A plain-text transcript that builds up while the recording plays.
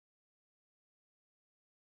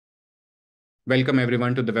Welcome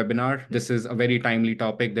everyone to the webinar. This is a very timely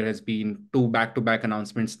topic. There has been two back-to-back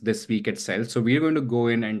announcements this week itself. So we're going to go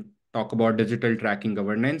in and talk about digital tracking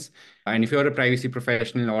governance. And if you're a privacy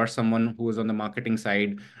professional or someone who is on the marketing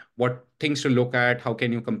side, what things to look at, how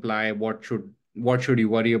can you comply, what should you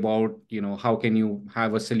worry about, how can you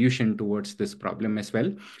have a solution towards this problem as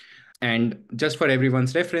well. And just for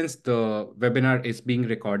everyone's reference, the webinar is being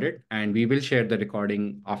recorded and we will share the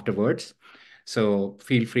recording afterwards. So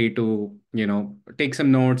feel free to, take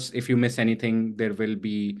some notes. If you miss anything, there will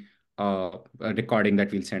be a recording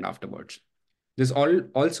that we'll send afterwards. There's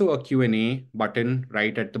also a Q&A button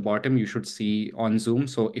right at the bottom you should see on Zoom.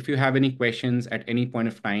 So if you have any questions at any point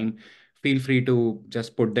of time, feel free to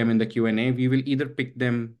just put them in the Q&A. We will either pick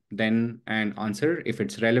them then and answer if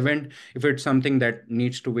it's relevant. If it's something that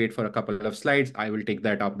needs to wait for a couple of slides, I will take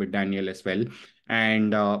that up with Daniel as well.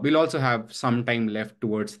 And we'll also have some time left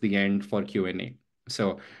towards the end for Q&A.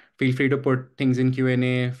 So feel free to put things in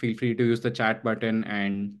Q&A, feel free to use the chat button,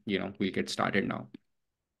 and we'll get started now.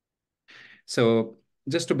 So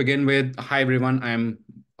just to begin with, hi everyone, I'm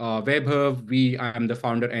Vaibhav. I'm the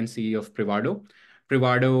founder and CEO of Privado.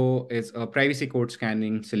 Privado is a privacy code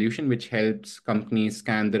scanning solution which helps companies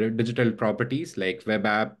scan their digital properties like web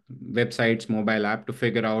app, websites, mobile app to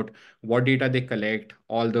figure out what data they collect,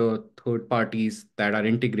 all the third parties that are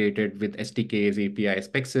integrated with SDKs, APIs,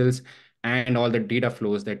 pixels, and all the data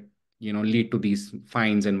flows that lead to these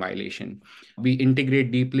fines and violation. We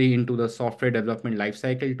integrate deeply into the software development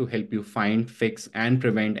lifecycle to help you find, fix, and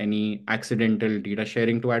prevent any accidental data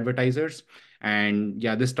sharing to advertisers. And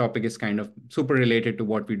yeah, this topic is kind of super related to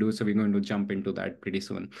what we do, so we're going to jump into that pretty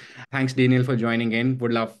soon. Thanks, Daniel, for joining in.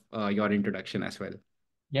 Would love your introduction as well.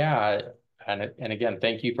 Yeah, and again,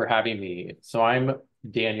 thank you for having me. So I'm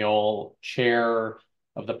Daniel, chair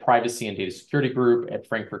of the Privacy and Data Security Group at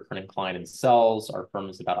Frankfurt, Kern& Klein and Sells. Our firm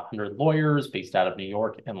is about 100 lawyers based out of New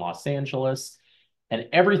York and Los Angeles. And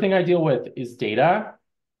everything I deal with is data.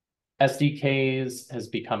 SDKs has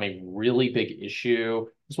become a really big issue,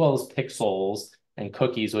 as well as pixels and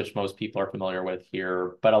cookies, which most people are familiar with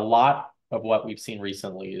here. But a lot of what we've seen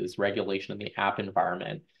recently is regulation in the app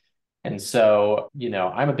environment. And so,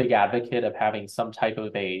 I'm a big advocate of having some type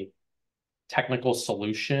of a technical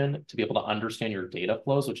solution to be able to understand your data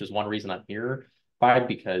flows, which is one reason I'm here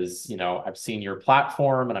because, I've seen your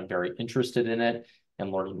platform and I'm very interested in it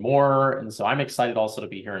and learning more. And so I'm excited also to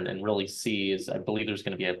be here and really see I believe there's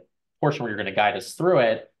going to be a portion where you're going to guide us through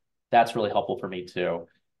it. That's really helpful for me too.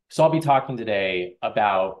 So I'll be talking today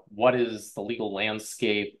about what is the legal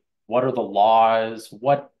landscape, what are the laws,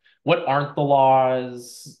 what aren't the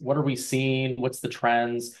laws, what are we seeing, what's the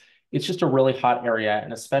trends. It's just a really hot area,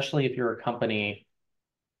 and especially if you're a company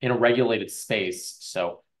in a regulated space,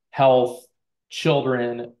 so health,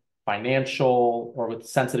 children, financial, or with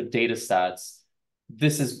sensitive data sets,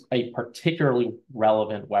 this is a particularly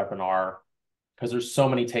relevant webinar because there's so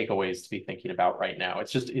many takeaways to be thinking about right now.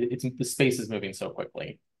 It's the space is moving so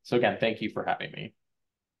quickly. So again, thank you for having me.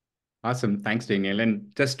 Awesome. Thanks, Daniel. And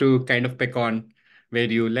just to kind of pick on where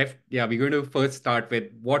you left, yeah, we're going to first start with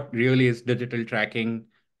what really is digital tracking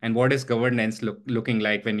and what is governance looking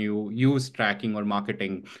like when you use tracking or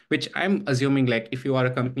marketing, which I'm assuming like if you are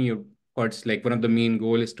a company, of course, like one of the main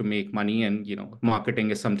goal is to make money and, marketing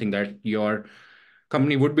is something that your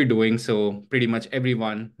company would be doing. So pretty much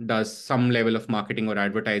everyone does some level of marketing or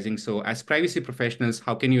advertising. So as privacy professionals,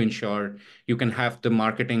 how can you ensure you can have the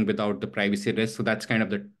marketing without the privacy risk? So that's kind of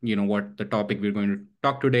what the topic we're going to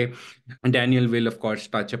talk today. And Daniel will, of course,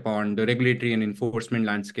 touch upon the regulatory and enforcement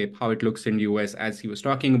landscape, how it looks in the US, as he was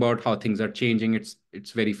talking about, how things are changing.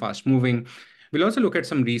 It's very fast moving. We'll also look at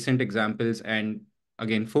some recent examples and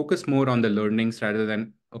again, focus more on the learnings rather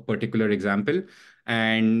than a particular example.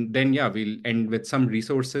 And then, yeah, we'll end with some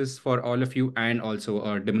resources for all of you and also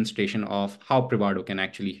a demonstration of how Privado can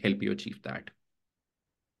actually help you achieve that.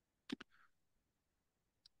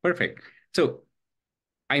 Perfect. So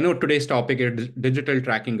I know today's topic is digital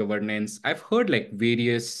tracking governance. I've heard like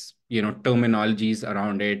various, terminologies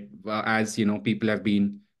around it as, people have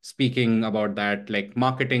been speaking about that, like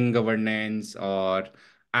marketing governance or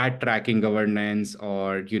ad tracking governance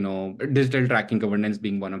or, digital tracking governance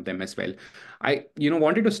being one of them as well. I,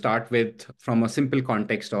 wanted to start with from a simple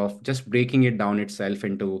context of just breaking it down itself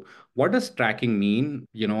into what does tracking mean,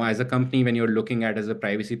 as a company, when you're looking at as a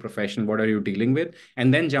privacy professional, what are you dealing with?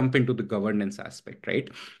 And then jump into the governance aspect, right?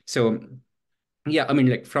 So yeah, I mean,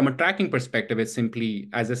 like from a tracking perspective, it's simply,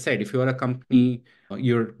 as I said, if you are a company,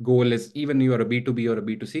 your goal is even you are a B2B or a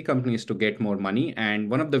B2C company is to get more money. And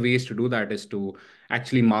one of the ways to do that is to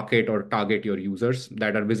actually market or target your users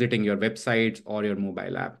that are visiting your websites or your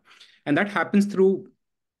mobile app. And that happens through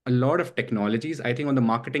a lot of technologies. I think on the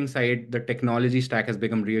marketing side, the technology stack has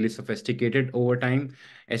become really sophisticated over time.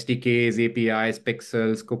 SDKs, APIs,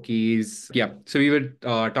 pixels, cookies. Yeah. So we were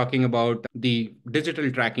talking about the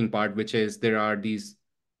digital tracking part, which is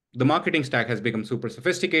the marketing stack has become super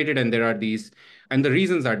sophisticated, and there are these, and the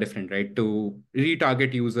reasons are different, right? To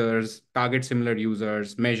retarget users, target similar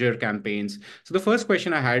users, measure campaigns. So the first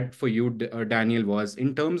question I had for you, Daniel, was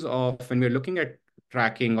in terms of when we're looking at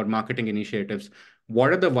tracking or marketing initiatives,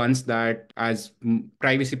 what are the ones that as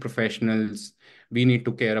privacy professionals we need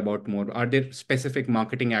to care about more? Are there specific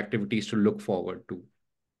marketing activities to look forward to?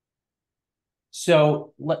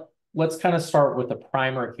 So let's kind of start with a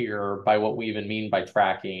primer here by what we even mean by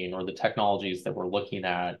tracking or the technologies that we're looking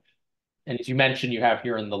at. And as you mentioned, you have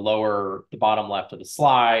here in the bottom left of the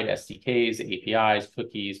slide, SDKs, APIs,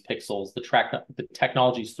 cookies, pixels, the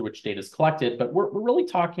technologies through which data is collected. But we're really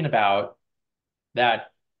talking about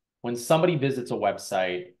that when somebody visits a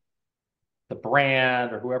website, the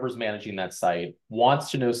brand or whoever's managing that site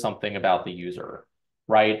wants to know something about the user,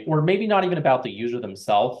 right? Or maybe not even about the user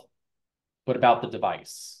themselves, but about the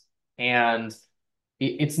device. And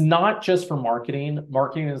it's not just for marketing.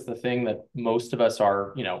 Marketing is the thing that most of us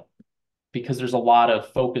are, because there's a lot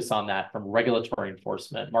of focus on that from regulatory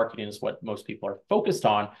enforcement. Marketing is what most people are focused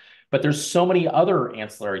on, but there's so many other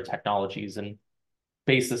ancillary technologies and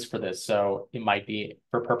basis for this. So it might be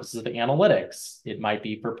for purposes of analytics. It might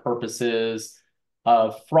be for purposes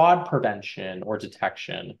of fraud prevention or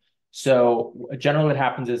detection. So generally what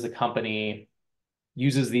happens is a company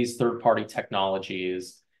uses these third-party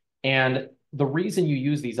technologies. And the reason you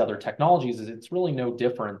use these other technologies is it's really no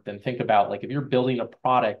different than think about like if you're building a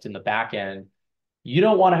product in the back end, you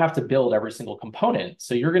don't want to have to build every single component.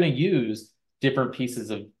 So you're going to use different pieces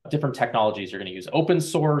of different technologies. You're going to use open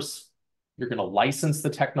source. You're going to license the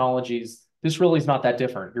technologies. This really is not that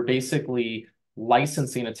different. You're basically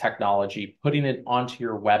licensing a technology, putting it onto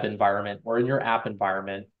your web environment or in your app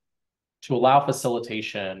environment to allow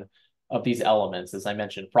facilitation of these elements, as I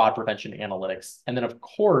mentioned, fraud prevention, analytics. And then, of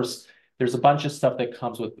course, there's a bunch of stuff that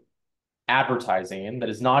comes with advertising that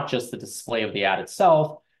is not just the display of the ad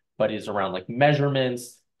itself, but is around like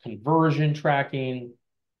measurements, conversion tracking,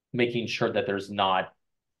 making sure that there's not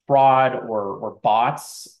fraud or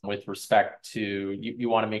bots with respect to, you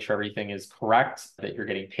want to make sure everything is correct, that you're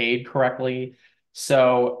getting paid correctly.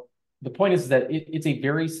 So the point is that it's a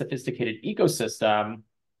very sophisticated ecosystem.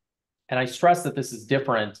 And I stress that this is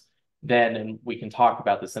different than, and we can talk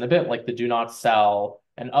about this in a bit, like the do not sell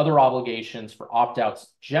and other obligations for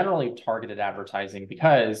opt-outs, generally targeted advertising,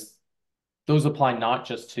 because those apply not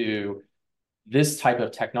just to this type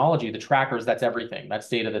of technology, the trackers, that's everything. That's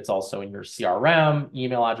data that's also in your CRM,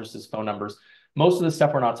 email addresses, phone numbers. Most of the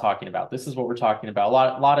stuff we're not talking about. This is what we're talking about.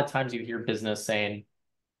 A lot of times you hear business saying,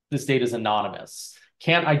 this data is anonymous,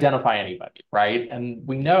 can't identify anybody, right? And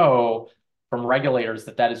we know from regulators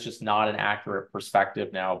that is just not an accurate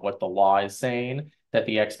perspective now of what the law is saying, that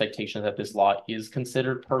the expectation that this law is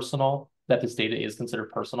considered personal, that this data is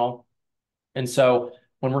considered personal. And so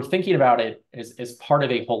when we're thinking about it as part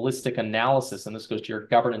of a holistic analysis, and this goes to your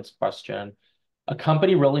governance question, a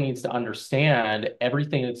company really needs to understand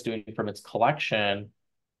everything it's doing from its collection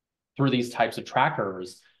through these types of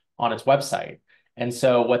trackers on its website. And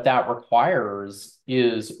so what that requires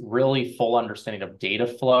is really full understanding of data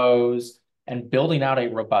flows and building out a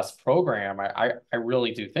robust program. I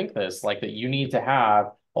really do think this, like that you need to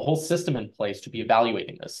have a whole system in place to be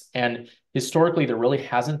evaluating this. And historically, there really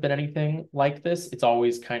hasn't been anything like this. It's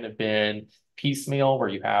always kind of been piecemeal, where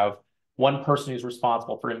you have one person who's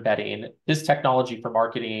responsible for embedding this technology for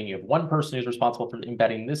marketing. You have one person who's responsible for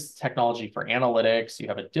embedding this technology for analytics. You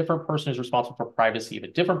have a different person who's responsible for privacy. You have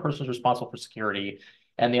a different person who's responsible for security.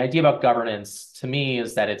 And the idea about governance, to me,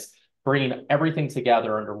 is that it's bringing everything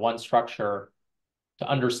together under one structure to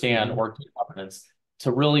understand or governance,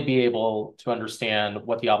 to really be able to understand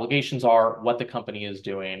what the obligations are, what the company is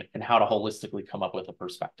doing, and how to holistically come up with a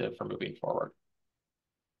perspective for moving forward.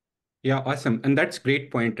 Yeah, awesome. And that's great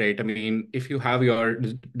point, right? I mean, if you have your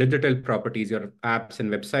digital properties, your apps and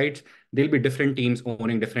websites, there'll be different teams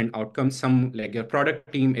owning different outcomes. Some, like your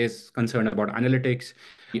product team, is concerned about analytics.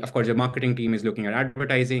 Of course, your marketing team is looking at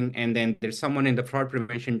advertising. And then there's someone in the fraud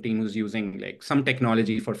prevention team who's using like some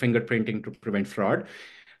technology for fingerprinting to prevent fraud.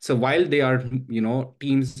 So while they are,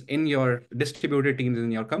 teams in your distributed teams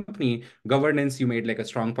in your company, governance, you made like a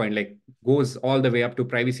strong point, like goes all the way up to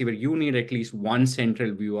privacy, where you need at least one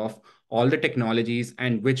central view of all the technologies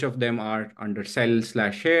and which of them are under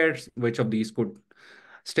sell/shares, which of these could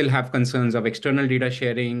still have concerns of external data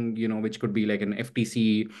sharing, which could be like an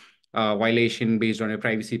FTC violation based on your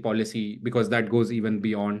privacy policy, because that goes even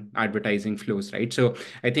beyond advertising flows, right? So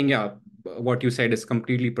I think, yeah, what you said is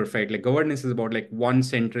completely perfect. Like governance is about like one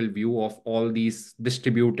central view of all these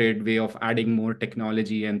distributed way of adding more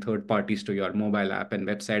technology and third parties to your mobile app and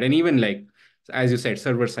website, and even like, as you said,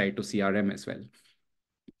 server side to CRM as well.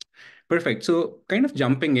 Perfect. So kind of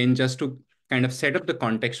jumping in just to kind of set up the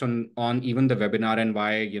context on even the webinar and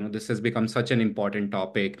why, this has become such an important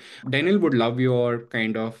topic. Daniel, would love your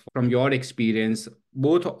kind of, from your experience,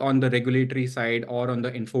 both on the regulatory side or on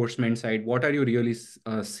the enforcement side, what are you really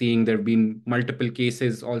seeing? There have been multiple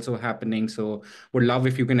cases also happening. So would love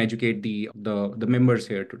if you can educate the members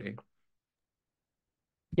here today.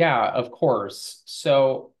 Yeah, of course.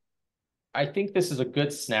 So I think this is a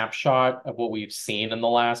good snapshot of what we've seen in the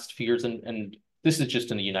last few years, and this is just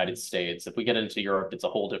in the United States. If we get into Europe, it's a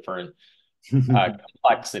whole different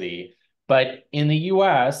complexity. But in the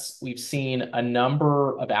US, we've seen a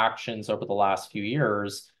number of actions over the last few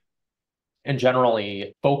years, and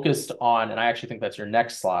generally focused on, and I actually think that's your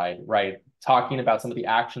next slide, right? Talking about some of the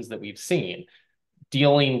actions that we've seen,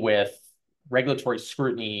 dealing with regulatory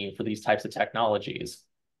scrutiny for these types of technologies.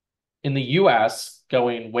 In the US,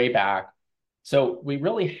 going way back, so we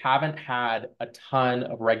really haven't had a ton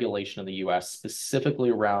of regulation in the US,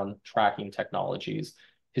 specifically around tracking technologies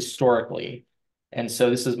historically. And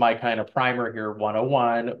so this is my kind of primer here,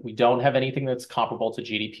 101. We don't have anything that's comparable to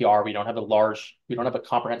GDPR. We don't have a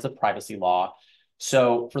comprehensive privacy law.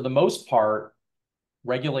 So for the most part,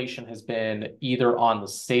 regulation has been either on the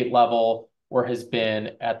state level or has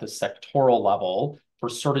been at the sectoral level for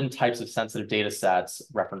certain types of sensitive data sets,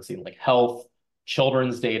 referencing like health,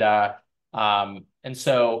 children's data. And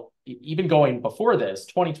so even going before this,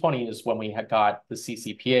 2020 is when we had got the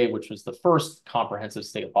CCPA, which was the first comprehensive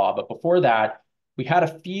state law. But before that, we had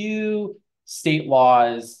a few state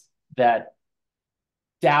laws that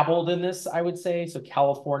dabbled in this, I would say. So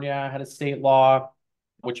California had a state law,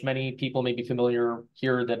 which many people may be familiar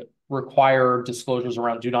here, that require disclosures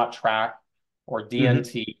around do not track or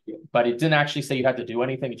DNT, but it didn't actually say you had to do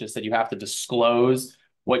anything. It just said you have to disclose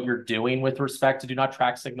what you're doing with respect to do not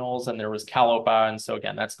track signals. And there was CalOPA. And so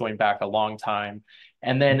again, that's going back a long time.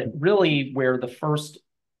 And then really where the first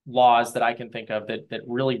laws that I can think of that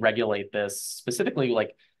really regulate this, specifically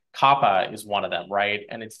like COPPA is one of them, right?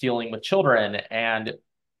 And it's dealing with children. And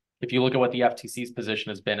if you look at what the FTC's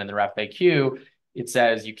position has been in their FAQ, it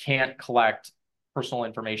says you can't collect personal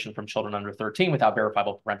information from children under 13 without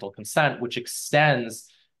verifiable parental consent, which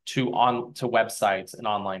extends to websites and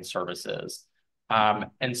online services.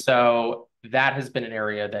 And so that has been an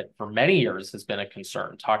area that for many years has been a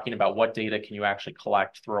concern, talking about what data can you actually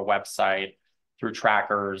collect through a website, through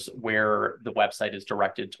trackers where the website is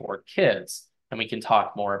directed toward kids. And we can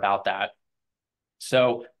talk more about that.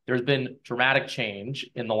 So there's been dramatic change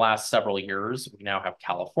in the last several years. We now have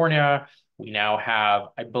California. We now have,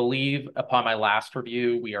 I believe, upon my last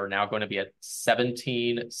review, we are now going to be at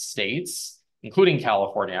 17 states, including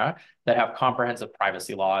California, that have comprehensive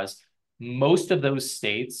privacy laws. Most of those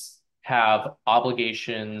states have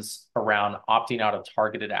obligations around opting out of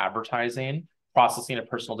targeted advertising, processing of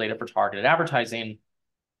personal data for targeted advertising,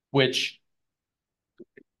 which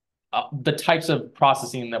the types of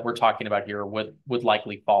processing that we're talking about here would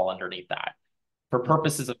likely fall underneath that. For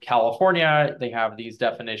purposes of California, they have these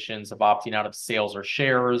definitions of opting out of sales or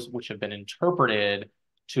shares, which have been interpreted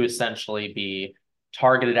to essentially be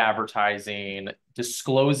targeted advertising,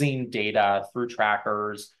 disclosing data through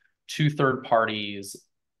trackers to third parties.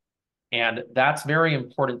 And that's very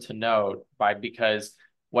important to note because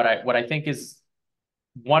what I think is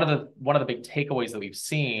one of the big takeaways that we've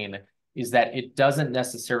seen is that it doesn't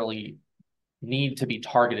necessarily need to be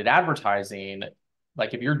targeted advertising.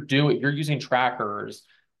 Like if you're using trackers,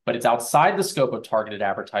 but it's outside the scope of targeted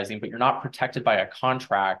advertising, but you're not protected by a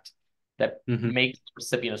contract that makes the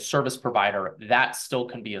recipient a service provider, that still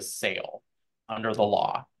can be a sale under the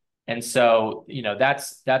law. And so,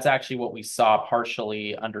 that's actually what we saw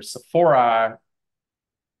partially under Sephora,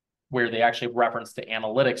 where they actually referenced to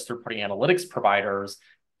analytics, third-party analytics providers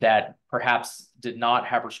that perhaps did not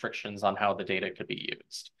have restrictions on how the data could be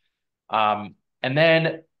used. And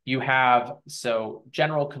then you have,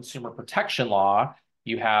 general consumer protection law,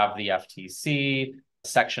 you have the FTC,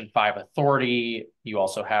 Section 5 authority, you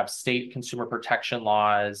also have state consumer protection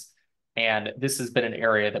laws. And this has been an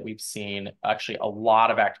area that we've seen actually a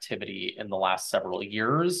lot of activity in the last several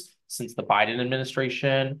years. Since the Biden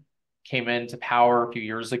administration came into power a few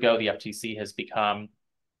years ago, the FTC has become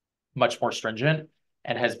much more stringent.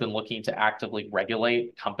 and has been looking to actively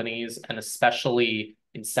regulate companies, and especially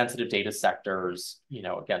in sensitive data sectors,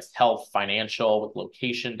 against health, financial, with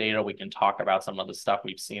location data. We can talk about some of the stuff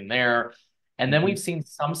we've seen there. And then we've seen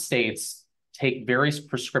some states take very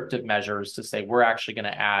prescriptive measures to say, we're actually going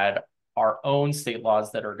to add our own state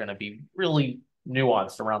laws that are going to be really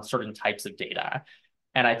nuanced around certain types of data.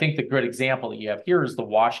 And I think the good example that you have here is the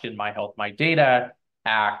Washington My Health, My Data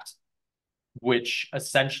Act, which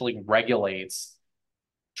essentially regulates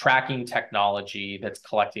tracking technology that's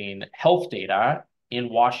collecting health data in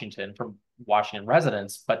Washington from Washington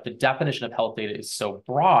residents. But the definition of health data is so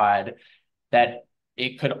broad that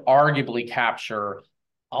it could arguably capture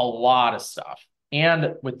a lot of stuff.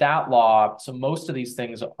 And with that law, so most of these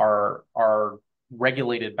things are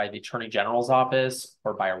regulated by the Attorney General's office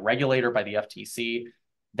or by a regulator, by the FTC.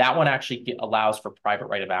 That one actually allows for private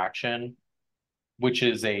right of action, which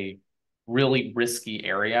is a really risky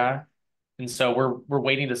area. And so we're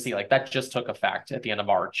waiting to see, like, that just took effect at the end of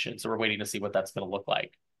March. And so we're waiting to see what that's going to look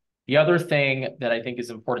like. The other thing that I think is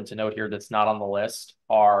important to note here that's not on the list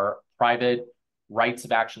are private rights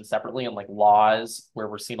of action separately, and like laws where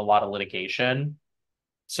we're seeing a lot of litigation.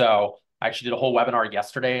 So I actually did a whole webinar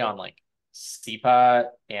yesterday on like SEPA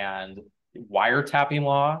and wiretapping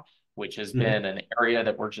law, which has been an area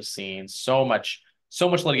that we're just seeing so much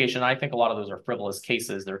litigation. I think a lot of those are frivolous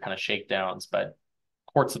cases. They're kind of shakedowns, but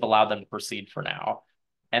courts have allowed them to proceed for now.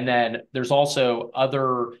 And then there's also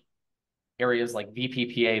other areas like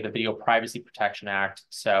VPPA, the Video Privacy Protection Act.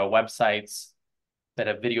 So websites that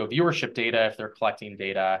have video viewership data, if they're collecting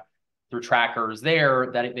data through trackers there,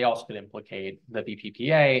 that they also could implicate the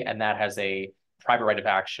VPPA, and that has a private right of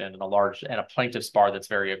action and a plaintiff's bar that's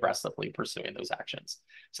very aggressively pursuing those actions.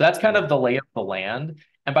 So that's kind of the lay of the land.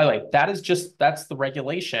 And by the way, that's the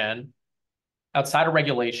regulation. Outside of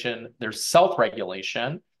regulation, there's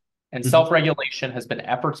self-regulation. And self-regulation has been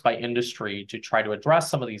efforts by industry to try to address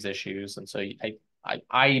some of these issues. And so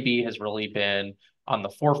IEB has really been on the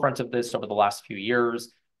forefront of this over the last few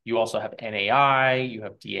years. You also have NAI, you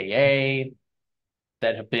have DAA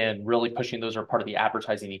that have been really pushing. Those are part of the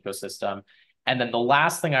advertising ecosystem. And then the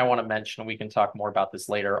last thing I want to mention, and we can talk more about this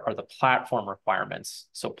later, are the platform requirements.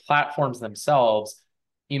 So platforms themselves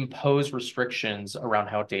impose restrictions around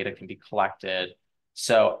how data can be collected.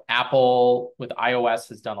 So Apple with iOS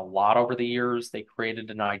has done a lot over the years. They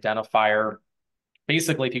created an identifier.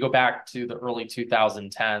 Basically, if you go back to the early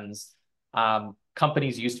 2010s,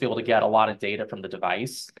 companies used to be able to get a lot of data from the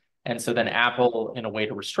device. And so then Apple, in a way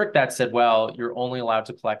to restrict that, said, well, you're only allowed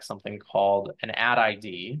to collect something called an ad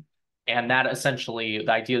ID. And that essentially,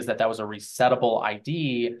 the idea is that was a resettable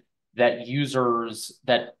ID that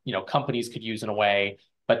companies could use in a way,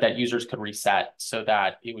 but that users could reset so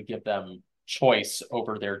that it would give them choice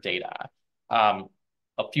over their data. A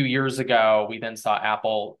few years ago, we then saw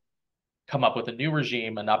Apple come up with a new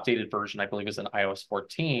regime, an updated version, I believe is in iOS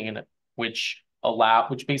 14, which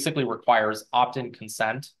basically requires opt-in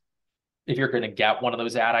consent if you're going to get one of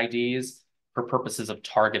those ad IDs for purposes of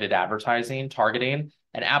targeted targeting.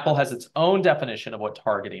 And Apple has its own definition of what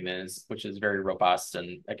targeting is, which is very robust.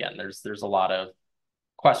 And again, there's a lot of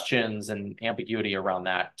questions and ambiguity around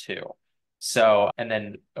that too. So, and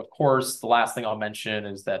then of course, the last thing I'll mention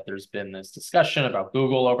is that there's been this discussion about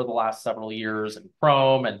Google over the last several years and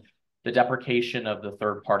Chrome and the deprecation of the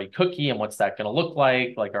third-party cookie and what's that going to look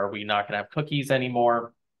like? Like, are we not going to have cookies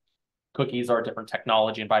anymore? Cookies are a different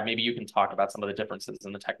technology. And maybe you can talk about some of the differences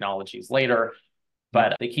in the technologies later.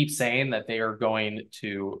 But they keep saying that they are going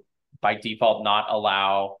to, by default, not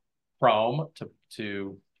allow Chrome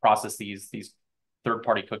to process these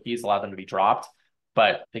third-party cookies, allow them to be dropped.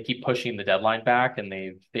 But they keep pushing the deadline back, and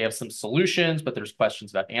they have some solutions, but there's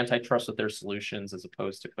questions about antitrust with their solutions as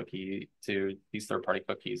opposed to these third-party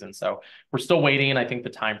cookies. And so we're still waiting. And I think the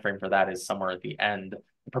time frame for that is somewhere at the end.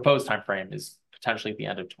 The proposed time frame is potentially at the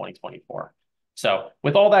end of 2024. So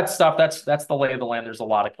with all that stuff, that's the lay of the land. There's a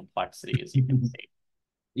lot of complexity, as you can see.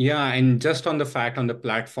 Yeah, and just on the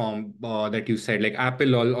platform that you said, like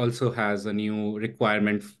Apple also has a new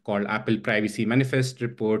requirement called Apple Privacy Manifest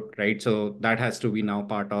report, right? So that has to be now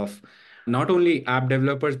part of not only app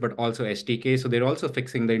developers, but also SDK. So they're also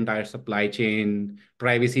fixing the entire supply chain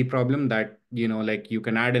privacy problem that, like you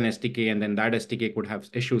can add an SDK and then that SDK could have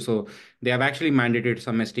issues. So they have actually mandated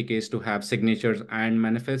some SDKs to have signatures and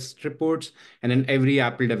manifest reports. And then every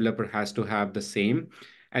Apple developer has to have the same.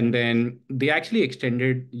 And then they actually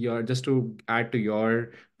extended just to add to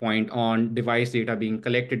your point on device data being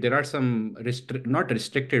collected, there are some not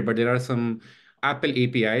restricted, but there are some Apple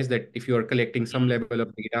APIs that if you're collecting some level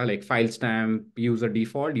of data like file stamp, user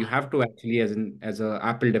default, you have to actually as a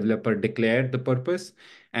Apple developer declare the purpose.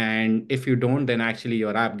 And if you don't, then actually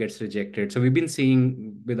your app gets rejected. So we've been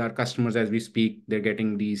seeing with our customers as we speak, they're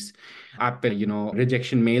getting these app,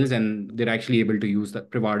 rejection mails, and they're actually able to use the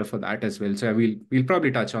Privado for that as well. So we'll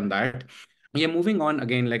probably touch on that. Yeah, moving on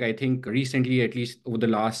again, like I think recently, at least over the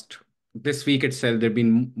last this week itself, there have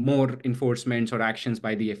been more enforcements or actions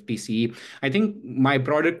by the FTC. I think my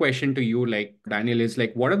broader question to you, like Daniel, is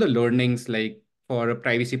like, what are the learnings like for a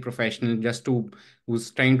privacy professional just to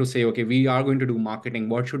who's trying to say, okay, we are going to do marketing.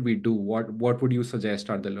 What should we do? What would you suggest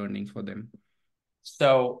are the learnings for them?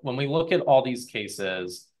 So when we look at all these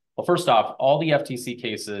cases, well, first off, all the FTC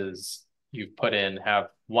cases you've put in have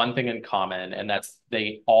one thing in common, and that's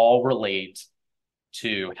they all relate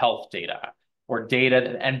to health data or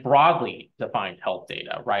data and broadly defined health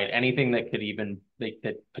data, right? Anything that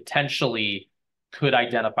that potentially could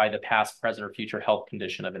identify the past, present, or future health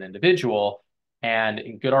condition of an individual. And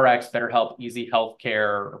in GoodRx, BetterHelp, Easy Healthcare,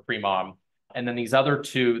 or Premom, and then these other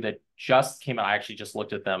two that just came out, I actually just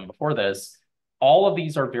looked at them before this. All of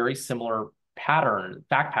these are very similar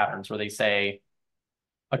fact patterns where they say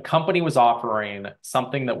a company was offering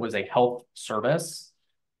something that was a health service,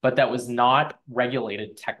 but that was not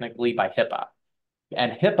regulated technically by HIPAA.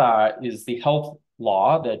 And HIPAA is the health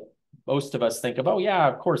law that most of us think of, oh, yeah,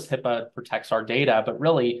 of course, HIPAA protects our data, but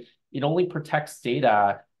really it only protects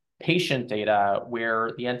data, patient data,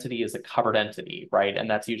 where the entity is a covered entity, right? And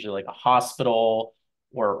that's usually like a hospital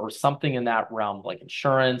or something in that realm, like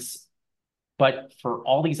insurance. But for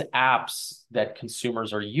all these apps that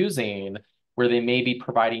consumers are using, where they may be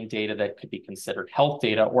providing data that could be considered health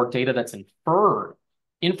data or data that's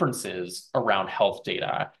inferences around health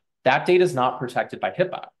data, that data is not protected by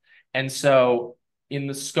HIPAA. And so in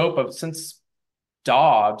the scope of, since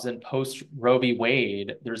Dobbs and post Roe v.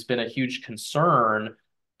 Wade, there's been a huge concern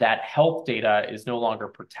that health data is no longer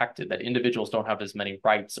protected, that individuals don't have as many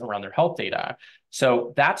rights around their health data.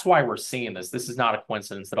 So that's why we're seeing this. This is not a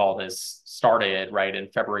coincidence that all this started right in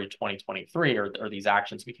February 2023, or these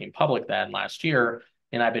actions became public then last year.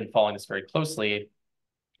 And I've been following this very closely.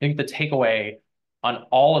 I think the takeaway on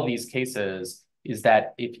all of these cases is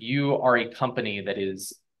that if you are a company that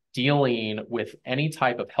is dealing with any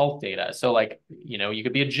type of health data, so like, you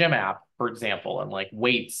could be a gym app, for example, and like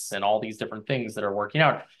weights and all these different things that are working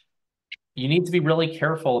out, you need to be really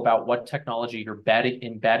careful about what technology you're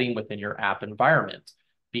embedding within your app environment,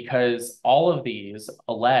 because all of these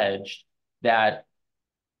alleged that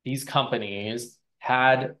these companies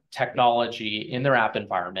had technology in their app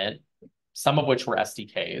environment, some of which were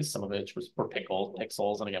SDKs, some of which were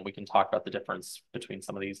pixels. And again, we can talk about the difference between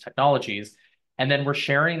some of these technologies. And then we're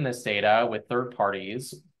sharing this data with third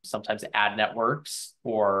parties, sometimes ad networks,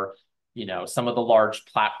 or some of the large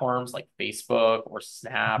platforms like Facebook or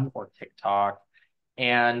Snap or TikTok.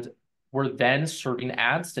 And we're then serving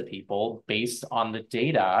ads to people based on the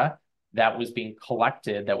data that was being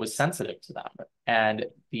collected that was sensitive to them. And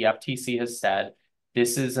the FTC has said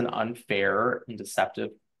this is an unfair and deceptive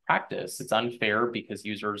practice. It's unfair because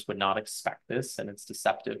users would not expect this, and it's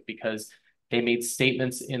deceptive because they made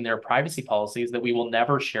statements in their privacy policies that we will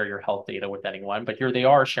never share your health data with anyone, but here they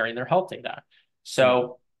are sharing their health data.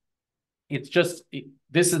 So it's just,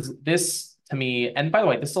 this to me, and by the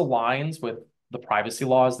way, this aligns with the privacy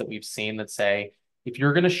laws that we've seen that say, if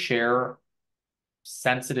you're going to share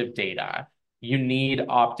sensitive data, you need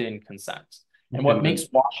opt-in consent. And what makes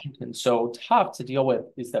Washington so tough to deal with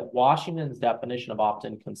is that Washington's definition of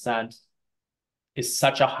opt-in consent is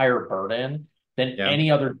such a higher burden than any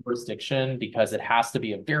other jurisdiction, because it has to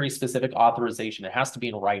be a very specific authorization. It has to be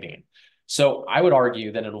in writing. So I would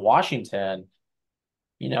argue that in Washington,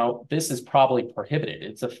 this is probably prohibited.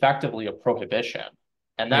 It's effectively a prohibition.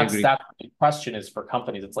 And that's the question is for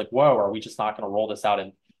companies. It's like, whoa, are we just not going to roll this out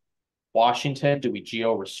in Washington? Do we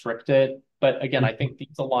geo restrict it? But again, I think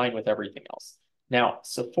these align with everything else. Now,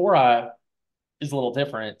 Sephora is a little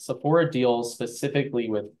different. Sephora deals specifically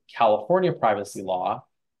with California privacy law.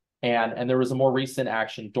 And there was a more recent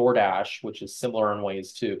action, DoorDash, which is similar in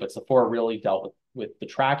ways too, but Sephora really dealt with the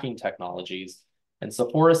tracking technologies. And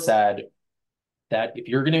Sephora said that if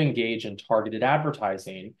you're going to engage in targeted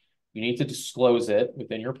advertising, you need to disclose it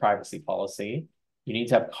within your privacy policy. You need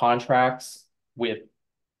to have contracts with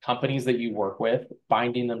companies that you work with,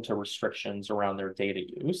 binding them to restrictions around their data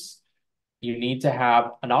use. You need to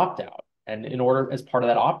have an opt-out. And as part of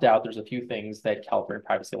that opt-out, there's a few things that California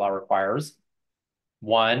privacy law requires.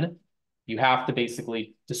 One, you have to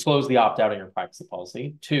basically disclose the opt-out in your privacy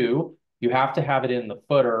policy. Two, you have to have it in the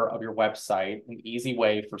footer of your website, an easy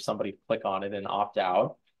way for somebody to click on it and opt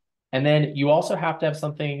out. And then you also have to have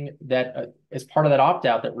something that is part of that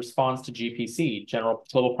opt-out that responds to GPC, General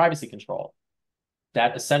Global Privacy Control,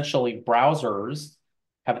 that essentially browsers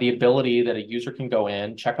have the ability that a user can go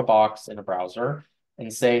in, check a box in a browser,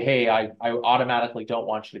 and say, hey, I automatically don't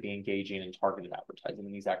want you to be engaging in targeted advertising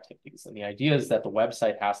in these activities. And the idea is that the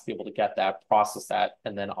website has to be able to get that, process that,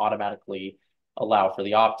 and then automatically allow for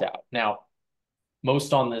the opt-out. Now,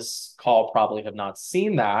 most on this call probably have not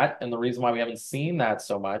seen that. And the reason why we haven't seen that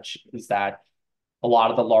so much is that a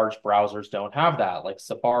lot of the large browsers don't have that, like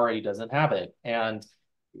Safari doesn't have it. And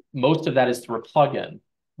most of that is through a plugin,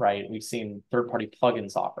 right? We've seen third-party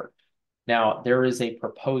plugins offered. Now, there is a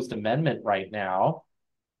proposed amendment right now,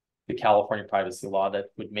 the California privacy law, that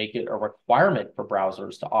would make it a requirement for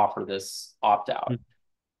browsers to offer this opt-out.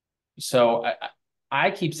 So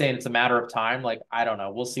I keep saying it's a matter of time. Like, I don't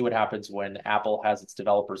know. We'll see what happens when Apple has its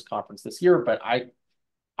developers conference this year, but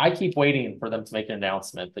I keep waiting for them to make an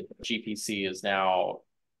announcement that GPC is now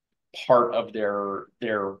part of their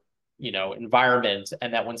environment,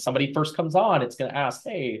 and that when somebody first comes on, it's going to ask,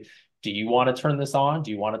 hey, do you want to turn this on? Do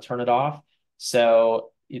you want to turn it off?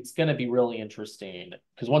 So it's going to be really interesting,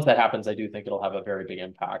 because once that happens, I do think it'll have a very big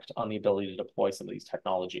impact on the ability to deploy some of these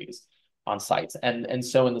technologies on sites. And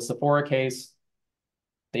so in the Sephora case,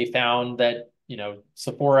 they found that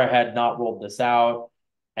Sephora had not rolled this out,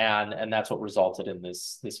 and that's what resulted in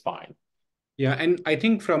this fine. Yeah, and I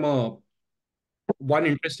think from a one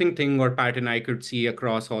interesting thing or pattern I could see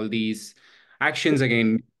across all these actions,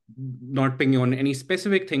 again, not picking on any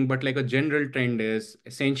specific thing, but like a general trend is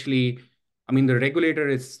essentially, I mean, the regulator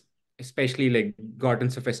is especially like gotten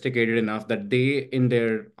sophisticated enough that they in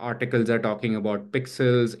their articles are talking about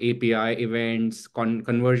pixels, API events,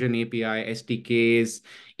 conversion API, SDKs,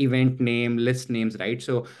 event name, list names, right?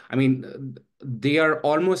 So, I mean, they are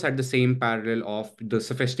almost at the same parallel of the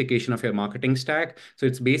sophistication of your marketing stack. So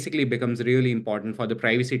it's basically becomes really important for the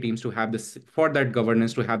privacy teams to have this, for that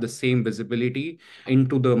governance to have the same visibility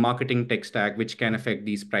into the marketing tech stack, which can affect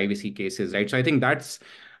these privacy cases, right? So I think that's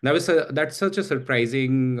such a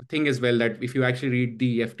surprising thing as well, that if you actually read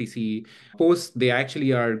the FTC post, they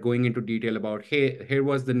actually are going into detail about, hey, here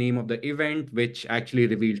was the name of the event which actually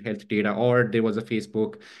revealed health data, or there was a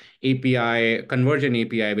Facebook API, conversion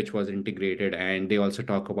API, which was integrated. And they also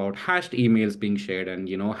talk about hashed emails being shared. And,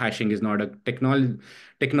 hashing is not a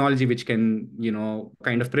technology which can,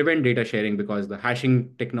 kind of prevent data sharing, because the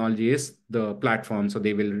hashing technology is the platform. So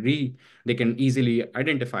they can easily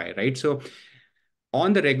identify, right? So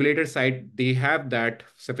on the regulator side, they have that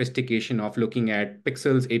sophistication of looking at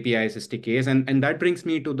pixels, APIs, SDKs. And that brings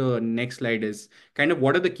me to the next slide, is kind of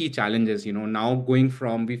what are the key challenges, now going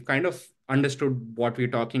from, we've kind of understood what we're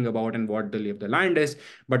talking about and what the lay of the land is.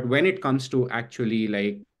 But when it comes to actually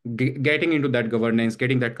like getting into that governance,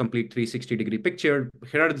 getting that complete 360-degree picture,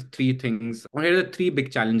 here are the three things, or here are the three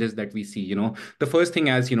big challenges that we see. The first thing,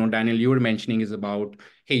 as Daniel, you were mentioning, is about,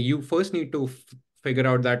 hey, you first need to figure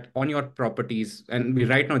out that on your properties, and we're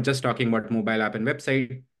right now just talking about mobile app and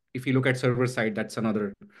website. If you look at server side, that's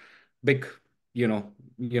another big,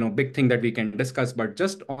 big thing that we can discuss. But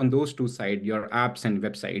just on those two sides, your apps and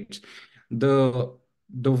websites, the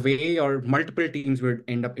the way or multiple teams would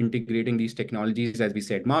end up integrating these technologies, as we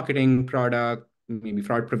said, marketing, product, maybe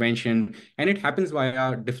fraud prevention, and it happens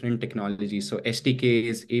via different technologies. So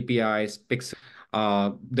SDKs, APIs, Pixel.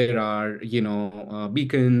 There are,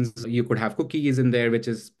 beacons. You could have cookies in there, which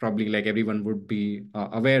is probably like everyone would be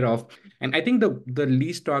aware of. And I think the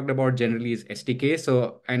least talked about generally is SDK.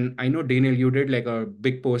 So, and I know, Daniel, you did like a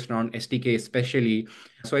big post around SDK especially.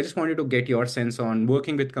 So I just wanted to get your sense on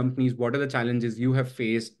working with companies. What are the challenges you have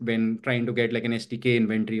faced when trying to get like an SDK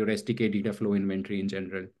inventory or SDK data flow inventory in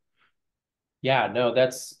general? Yeah, no,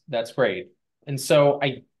 that's great. And so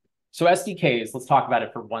SDKs, let's talk about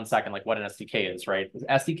it for 1 second, like what an SDK is, right?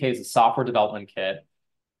 SDK is a software development kit,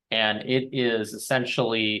 and it is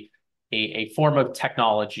essentially a form of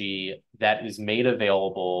technology that is made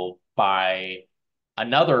available by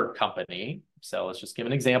another company. So let's just give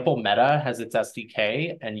an example. Meta has its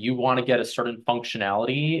SDK, and you want to get a certain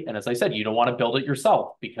functionality. And as I said, you don't want to build it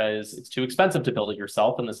yourself because it's too expensive to build it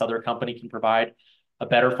yourself, and this other company can provide a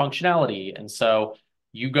better functionality. And so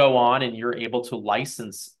you go on and you're able to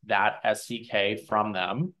license that SDK from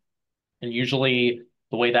them. And usually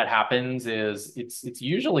the way that happens is it's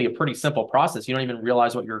usually a pretty simple process. You don't even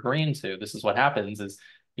realize what you're agreeing to. This is what happens is,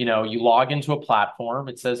 you log into a platform.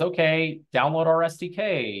 It says, okay, download our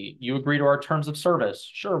SDK. You agree to our terms of service.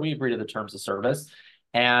 Sure, we agree to the terms of service.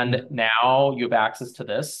 And now you have access to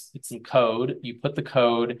this. It's in code. You put the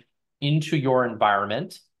code into your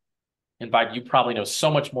environment. And Vibe, you probably know so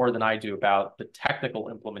much more than I do about the technical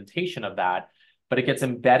implementation of that, but it gets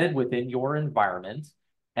embedded within your environment.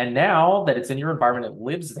 And now that it's in your environment, it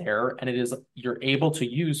lives there, and you're able to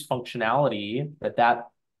use functionality that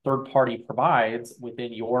third party provides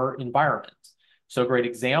within your environment. So a great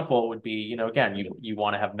example would be, again, you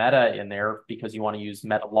want to have Meta in there because you want to use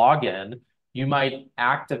Meta login. You might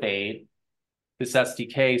activate this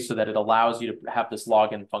SDK so that it allows you to have this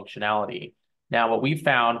login functionality. Now, what we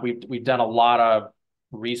found, we've done a lot of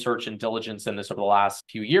research and diligence in this over the last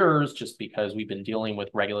few years, just because we've been dealing with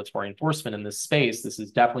regulatory enforcement in this space. This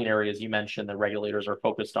is definitely an area, as you mentioned, that regulators are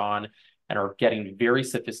focused on and are getting very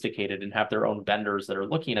sophisticated and have their own vendors that are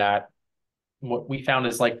looking at. What we found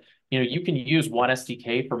is you can use one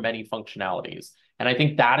SDK for many functionalities. And I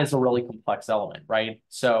think that is a really complex element, right?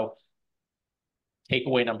 So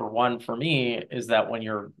takeaway number one for me is that when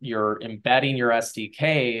you're embedding your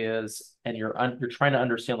SDKs and you're trying to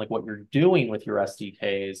understand what you're doing with your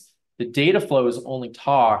SDKs, the data flows only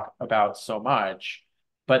talk about so much,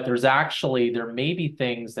 but there may be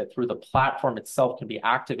things that through the platform itself can be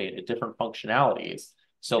activated, different functionalities.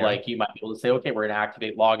 So you might be able to say, okay, we're going to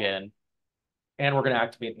activate login, and we're going to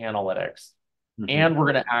activate analytics, and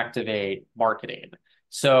we're going to activate marketing.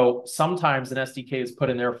 So sometimes an SDK is put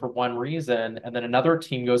in there for one reason, and then another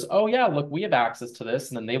team goes, oh yeah, look, we have access to this.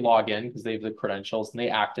 And then they log in because they have the credentials and they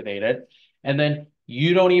activate it. And then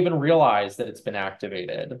you don't even realize that it's been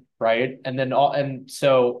activated, right? And then I've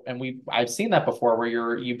seen that before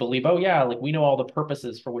where you believe, oh yeah, we know all the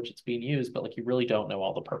purposes for which it's being used, but you really don't know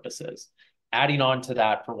all the purposes. Adding on to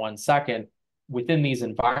that for 1 second, within these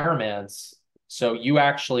environments, so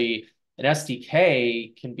an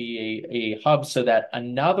SDK can be a hub so that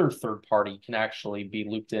another third party can actually be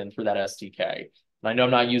looped in through that SDK. And I know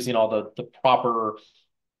I'm not using all the proper,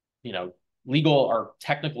 legal or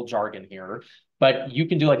technical jargon here, but you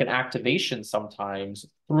can do an activation sometimes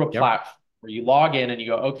through a platform where you log in and you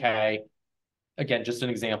go, okay, again, just an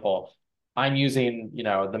example. I'm using,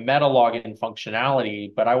 the Meta login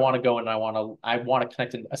functionality, but I want to go and I want to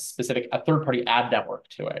connect a third-party ad network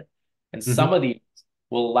to it. And some of these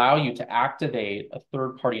will allow you to activate a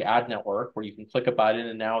third-party ad network where you can click a button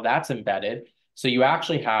and now that's embedded. So you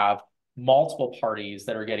actually have multiple parties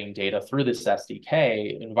that are getting data through this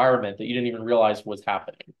SDK environment that you didn't even realize was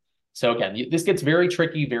happening. So again, this gets very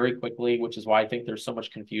tricky very quickly, which is why I think there's so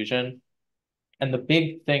much confusion. And the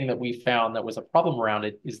big thing that we found that was a problem around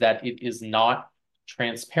it is that it is not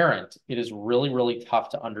transparent. It is really, really tough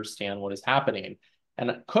to understand what is happening.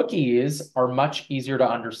 And cookies are much easier to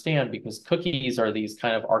understand because cookies are these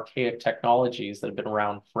kind of archaic technologies that have been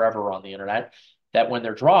around forever on the internet, that when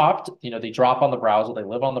they're dropped, they drop on the browser, they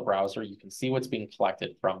live on the browser, you can see what's being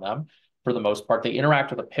collected from them. For the most part, they interact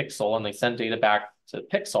with a pixel and they send data back to the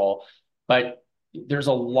pixel. But there's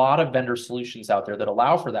a lot of vendor solutions out there that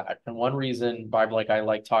allow for that. And one reason, Vibe, I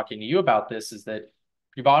like talking to you about this is that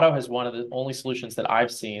Privado has one of the only solutions that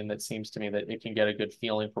I've seen that seems to me that it can get a good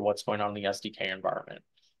feeling for what's going on in the SDK environment.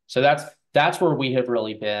 So that's where we have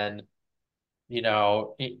really been,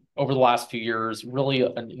 over the last few years, really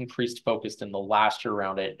an increased focus in the last year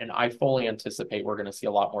around it. And I fully anticipate we're going to see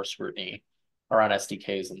a lot more scrutiny around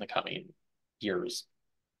SDKs in the coming years.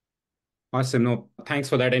 Awesome. No, thanks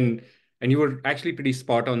for that. And you were actually pretty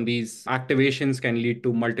spot on. These activations can lead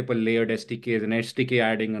to multiple layered SDKs, and SDK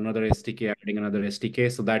adding another SDK, adding another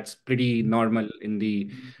SDK. So that's pretty normal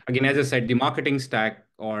again, as I said, the marketing stack,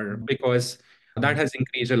 or because that has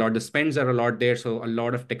increased a lot. The spends are a lot there. So a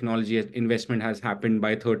lot of technology investment has happened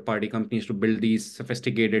by third-party companies to build these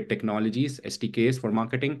sophisticated technologies, SDKs for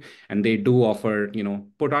marketing. And they do offer,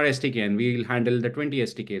 put our SDK and we'll handle the 20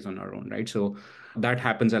 SDKs on our own, right? So that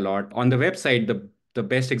happens a lot. On the website, the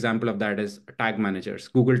best example of that is tag managers,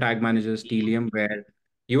 Google Tag Managers, Telium, where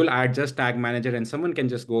you will add just tag manager and someone can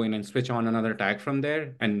just go in and switch on another tag from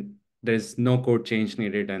there. And there's no code change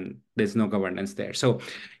needed and there's no governance there. So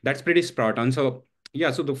that's pretty spot on. So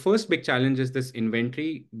yeah, so the first big challenge is this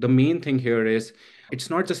inventory. The main thing here is it's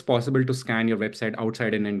not just possible to scan your website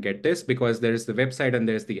outside in and get this, because there's the website and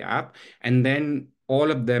there's the app. And then all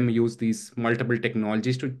of them use these multiple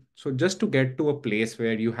technologies so just to get to a place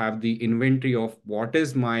where you have the inventory of what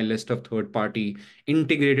is my list of third party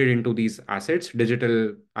integrated into these assets,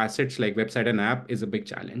 digital assets like website and app, is a big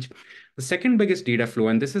challenge. The second biggest data flow,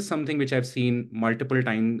 and this is something which I've seen multiple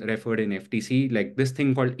times referred in FTC, like this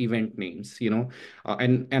thing called event names.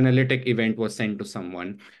 An analytic event was sent to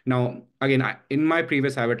someone. Now, again, in my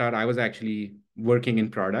previous avatar, I was actually working in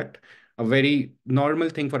product. A very normal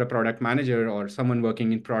thing for a product manager or someone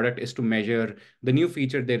working in product is to measure the new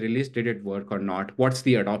feature they released. Did it work or not? What's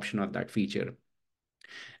the adoption of that feature?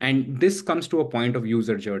 And this comes to a point of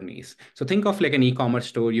user journeys. So think of like an e-commerce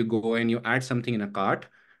store. You go and you add something in a cart.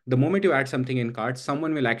 The moment you add something in cart,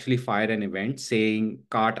 someone will actually fire an event saying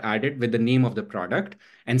cart added with the name of the product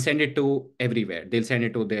and send it to everywhere. They'll send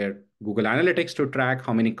it to their Google Analytics to track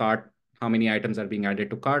how many items are being added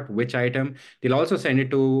to cart, which item. They'll also send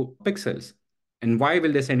it to pixels. And why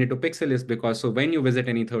will they send it to Pixel is because so when you visit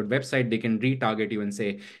any third website, they can retarget you and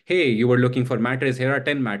say, hey, you were looking for mattress. Here are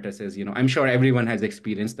 10 mattresses. I'm sure everyone has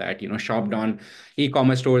experienced that, shopped on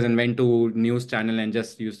e-commerce stores and went to news channel and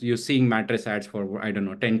just you seeing mattress ads for, I don't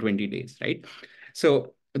know, 10, 20 days, right?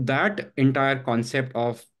 So that entire concept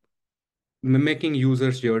of mimicking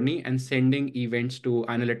users journey and sending events to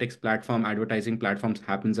analytics platform advertising platforms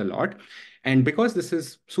happens a lot, and because this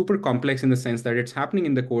is super complex in the sense that it's happening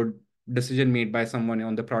in the code decision made by someone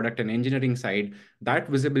on the product and engineering side, that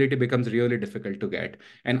visibility becomes really difficult to get.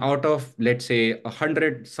 And out of, let's say,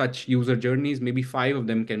 100 such user journeys, maybe 5 of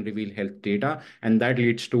them can reveal health data, and that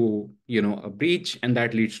leads to a breach, and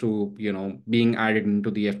that leads to being added into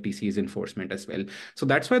the FTC's enforcement as well. So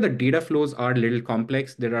that's why the data flows are a little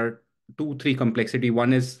complex. There are two, three complexity.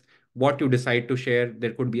 One is what you decide to share.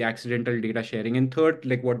 There could be accidental data sharing. And third,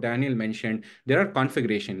 like what Daniel mentioned, there are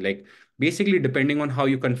configuration. Like basically, depending on how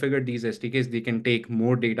you configure these SDKs, they can take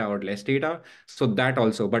more data or less data. So that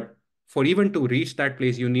also, but for even to reach that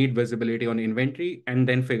place, you need visibility on inventory and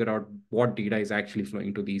then figure out what data is actually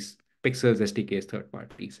flowing to these pixels, SDKs, third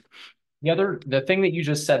parties. The thing that you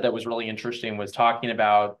just said that was really interesting was talking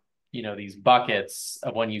about, these buckets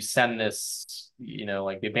of when you send this,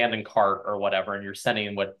 like the abandoned cart or whatever, and you're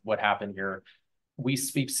sending what happened here. We've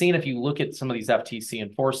seen, if you look at some of these FTC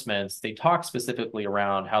enforcements, they talk specifically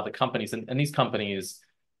around how the companies, and these companies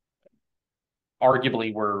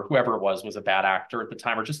arguably were, whoever it was a bad actor at the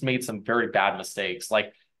time or just made some very bad mistakes.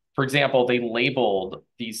 Like, for example, they labeled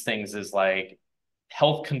these things as like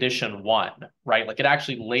health condition 1, right? Like it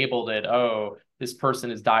actually labeled it, oh, this person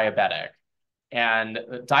is diabetic, and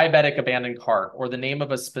diabetic abandoned cart, or the name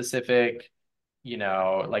of a specific,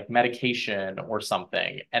 like medication or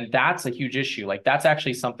something. And that's a huge issue. Like that's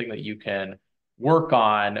actually something that you can work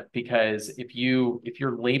on, because if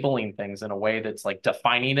you're labeling things in a way that's like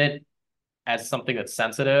defining it as something that's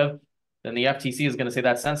sensitive, then the FTC is going to say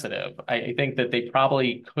that's sensitive. I think that they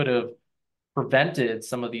probably could have prevented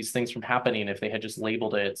some of these things from happening if they had just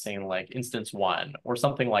labeled it saying like instance 1 or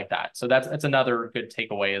something like that. So that's another good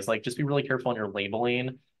takeaway, is like just be really careful in your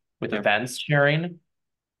labeling with events sharing,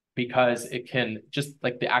 because it can just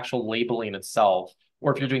like the actual labeling itself,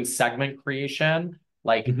 or if you're doing segment creation,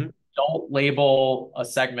 like don't label a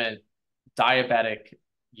segment diabetic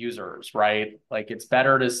users, right? Like it's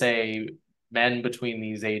better to say men between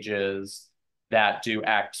these ages that do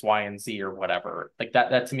X, Y, and Z or whatever. Like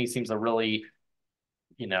that to me seems a really,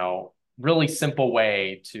 really simple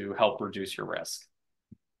way to help reduce your risk.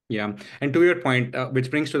 Yeah. And to your point, which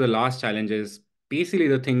brings to the last challenge is basically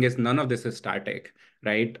the thing is none of this is static,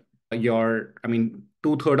 right? I mean,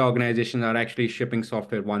 two-third organizations are actually shipping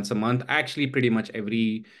software once a month, actually pretty much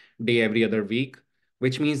every day, every other week,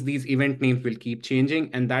 which means these event names will keep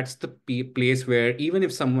changing. And that's the place where even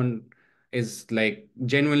if someone is like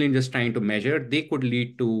genuinely just trying to measure, they could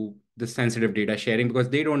lead to the sensitive data sharing because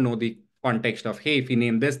they don't know the context of, hey, if we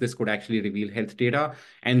name this could actually reveal health data,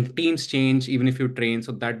 and teams change even if you train.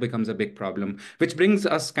 So that becomes a big problem, which brings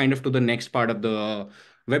us kind of to the next part of the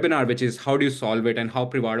webinar, which is how do you solve it and how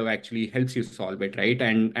Privado actually helps you solve it, right?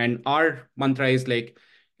 And our mantra is like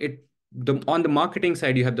on the marketing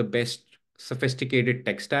side, you have the best sophisticated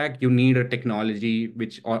tech stack. You need a technology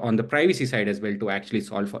which on the privacy side as well to actually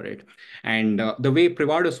solve for it. And the way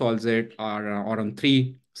Privado solves it are on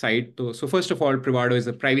three sides. So first of all, Privado is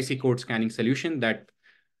a privacy code scanning solution that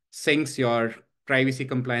syncs your privacy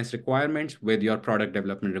compliance requirements with your product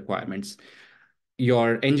development requirements.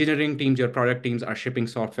 Your engineering teams, your product teams are shipping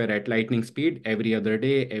software at lightning speed every other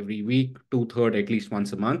day, every week, two-third, at least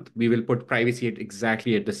once a month. We will put privacy at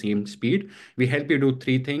exactly at the same speed. We help you do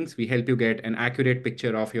three things. We help you get an accurate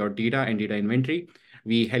picture of your data and data inventory.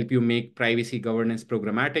 We help you make privacy governance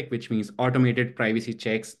programmatic, which means automated privacy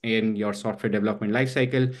checks in your software development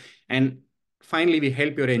lifecycle. And finally, we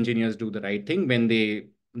help your engineers do the right thing when they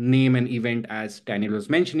name an event, as Daniel was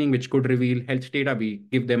mentioning, which could reveal health data. We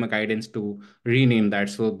give them a guidance to rename that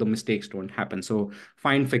so the mistakes don't happen. So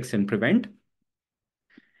find, fix, and prevent.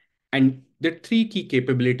 And there are three key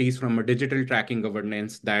capabilities from a digital tracking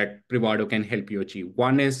governance that Privado can help you achieve.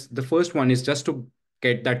 The first one is just to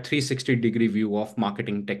get that 360-degree view of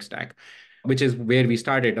marketing tech stack, which is where we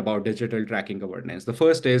started about digital tracking governance. The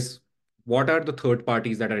first is what are the third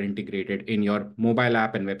parties that are integrated in your mobile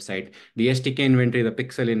app and website, the SDK inventory, the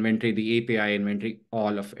pixel inventory, the API inventory,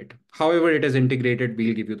 all of it. However it is integrated,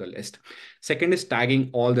 we'll give you the list. Second is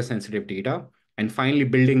tagging all the sensitive data. And finally,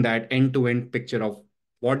 building that end-to-end picture of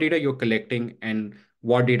what data you're collecting and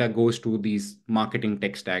what data goes to these marketing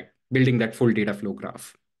tech stack, building that full data flow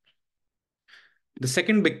graph. The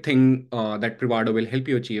second big thing that Privado will help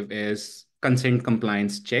you achieve is consent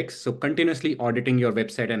compliance checks. So continuously auditing your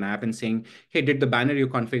website and app and saying, hey, did the banner you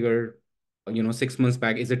configured 6 months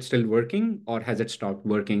back, is it still working or has it stopped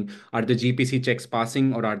working? Are the GPC checks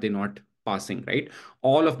passing or are they not passing, right?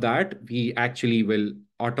 All of that we actually will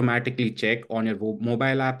automatically check on your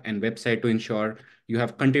mobile app and website to ensure you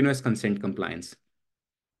have continuous consent compliance.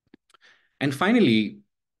 And finally,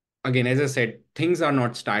 again, as I said, things are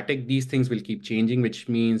not static. These things will keep changing, which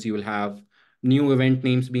means you will have new event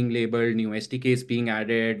names being labeled, new SDKs being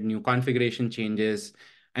added, new configuration changes.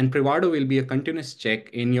 And Privado will be a continuous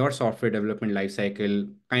check in your software development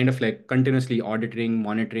lifecycle, kind of like continuously auditing,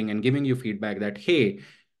 monitoring, and giving you feedback that, hey,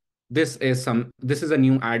 this is a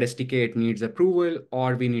new ad SDK, it needs approval,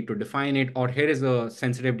 or we need to define it, or here is a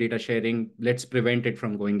sensitive data sharing. Let's prevent it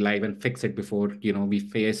from going live and fix it before we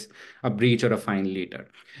face a breach or a fine later.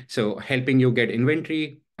 So helping you get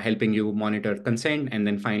inventory, helping you monitor consent, and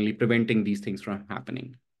then finally preventing these things from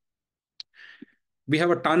happening. We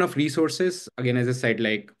have a ton of resources. Again, as I said,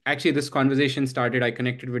 like actually this conversation started, I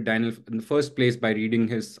connected with Daniel in the first place by reading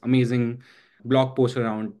his amazing blog post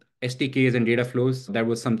around SDKs and data flows. That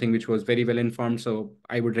was something which was very well informed. So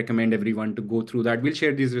I would recommend everyone to go through that. We'll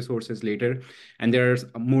share these resources later. And there's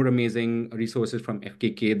more amazing resources from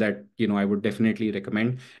FKK that, I would definitely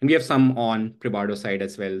recommend. And we have some on Privado side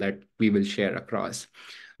as well that we will share across.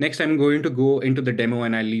 Next, I'm going to go into the demo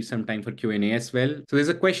and I'll leave some time for Q&A as well. So there's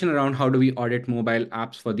a question around how do we audit mobile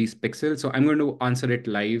apps for these pixels? So I'm going to answer it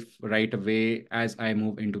live right away as I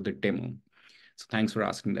move into the demo. So thanks for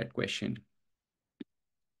asking that question.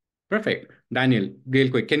 Perfect. Daniel, real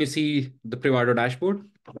quick, can you see the Privado dashboard?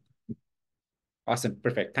 Awesome.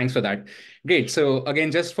 Perfect. Thanks for that. Great. So again,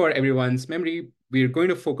 just for everyone's memory, we're going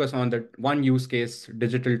to focus on the one use case,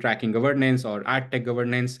 digital tracking governance or ad tech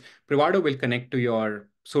governance. Privado will connect to your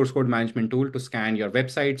source code management tool to scan your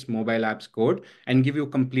websites, mobile apps code, and give you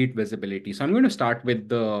complete visibility. So I'm going to start with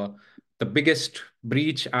the biggest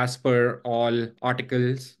breach as per all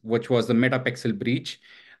articles, which was the Metapixel breach.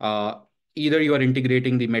 Uh, Either you are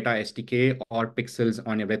integrating the Meta SDK or pixels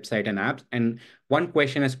on your website and apps. And one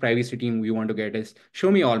question as privacy team we want to get is, show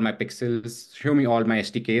me all my pixels, show me all my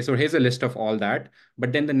SDKs. So here's a list of all that.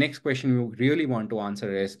 But then the next question you really want to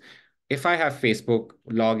answer is, if I have Facebook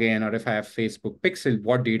login or if I have Facebook pixel,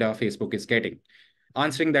 what data Facebook is getting?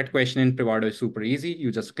 Answering that question in Privado is super easy.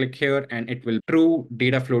 You just click here and it will true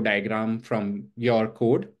data flow diagram from your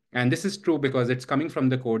code. And this is true because it's coming from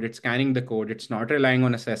the code, it's scanning the code, it's not relying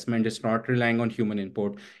on assessment, it's not relying on human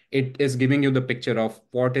input. It is giving you the picture of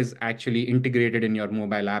what is actually integrated in your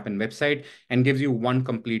mobile app and website and gives you one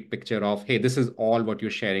complete picture of, hey, this is all what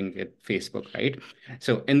you're sharing with Facebook, right?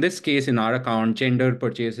 So in this case, in our account, gender,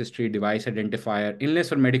 purchase history, device identifier,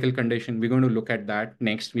 illness or medical condition, we're going to look at that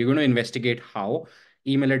next. We're going to investigate how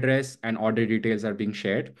email address and order details are being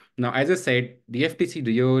shared. Now, as I said, the FTC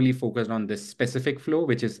really focused on this specific flow,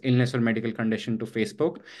 which is illness or medical condition to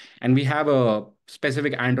Facebook. And we have a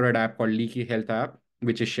specific Android app called Leaky Health app,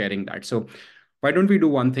 which is sharing that. So why don't we do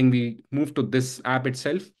one thing? We move to this app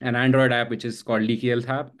itself, an Android app, which is called Leaky Health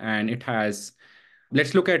app. And it has,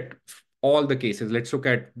 let's look at all the cases. Let's look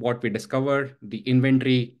at what we discover, the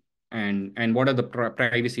inventory, and what are the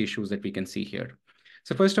privacy issues that we can see here.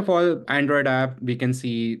 So first of all, Android app, we can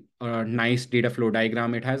see a nice data flow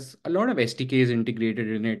diagram. It has a lot of SDKs integrated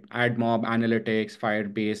in it, AdMob, Analytics,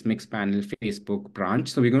 Firebase, Mixpanel, Facebook, Branch.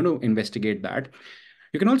 So we're going to investigate that.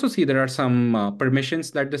 You can also see there are some permissions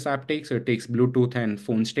that this app takes. So it takes Bluetooth and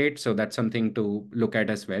phone state. So that's something to look at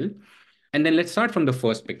as well. And then let's start from the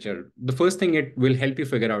first picture. The first thing it will help you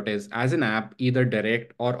figure out is, as an app, either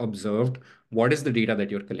direct or observed, what is the data that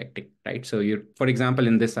you're collecting, right? So you're, for example,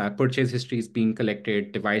 in this app, purchase history is being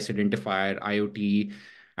collected, device identifier, IoT,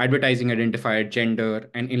 advertising identifier, gender,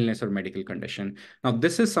 and illness or medical condition. Now,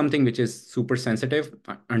 this is something which is super sensitive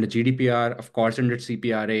under GDPR, of course, under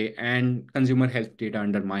CPRA, and Consumer Health Data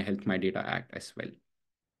under My Health, My Data Act as well.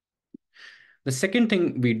 The second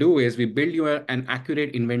thing we do is we build you an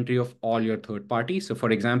accurate inventory of all your third parties. So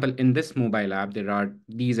for example, in this mobile app, there are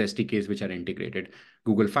these SDKs which are integrated: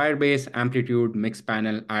 Google Firebase, Amplitude,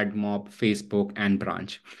 Mixpanel, AdMob, Facebook, and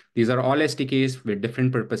Branch. These are all SDKs with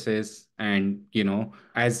different purposes. And,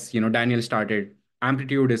 as Daniel started,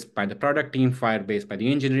 Amplitude is by the product team, Firebase by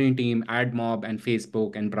the engineering team, AdMob and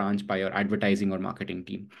Facebook and Branch by your advertising or marketing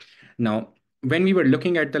team. Now, when we were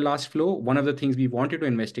looking at the last flow, one of the things we wanted to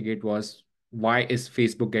investigate was, why is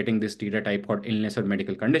Facebook getting this data type called illness or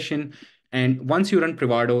medical condition? And once you run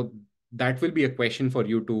Privado, that will be a question for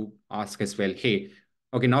you to ask as well. Hey,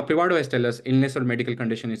 Okay, now Privado has tell us illness or medical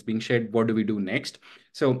condition is being shared. What do we do next?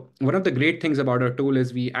 So one of the great things about our tool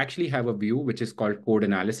is we actually have a view which is called code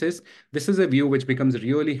analysis. This is a view which becomes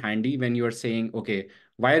really handy when you're saying, okay,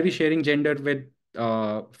 why are we sharing gender with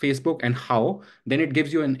Facebook and how? Then it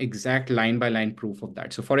gives you an exact line by line proof of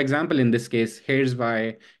that. So for example, in this case, here's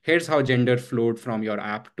how gender flowed from your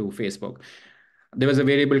app to Facebook. There was a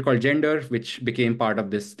variable called gender, which became part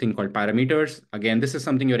of this thing called parameters. Again, this is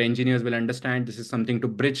something your engineers will understand. This is something to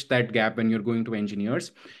bridge that gap when you're going to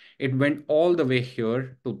engineers. It went all the way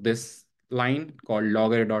here to this line called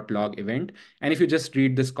logger.log event. And if you just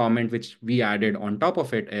read this comment, which we added on top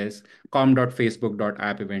of it is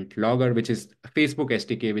com.facebook.app event logger, which is Facebook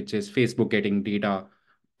SDK, which is Facebook getting data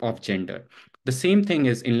of gender. The same thing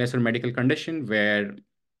is illness or medical condition, where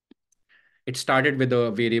it started with a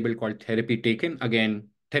variable called therapy taken. Again,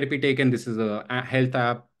 therapy taken, this is a health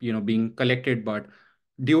app, being collected, but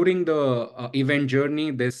during the event journey,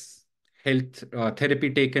 this health therapy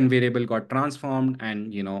taken variable got transformed,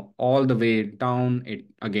 and all the way down, it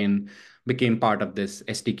again became part of this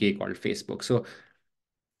SDK called Facebook. So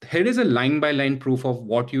here is a line by line proof of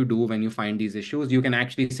what you do when you find these issues. You can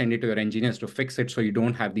actually send it to your engineers to fix it so you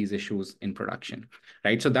don't have these issues in production,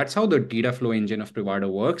 right? So that's how the data flow engine of Privado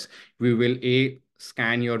works. We will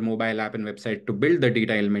scan your mobile app and website to build the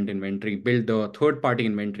data element inventory, build the third party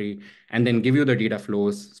inventory, and then give you the data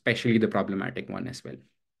flows, especially the problematic one as well.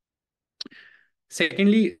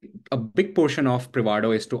 Secondly, a big portion of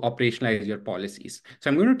Privado is to operationalize your policies. So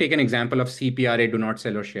I'm going to take an example of CPRA, do not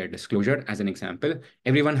sell or share disclosure as an example.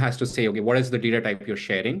 Everyone has to say, okay, what is the data type you're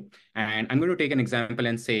sharing? And I'm going to take an example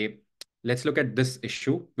and say, let's look at this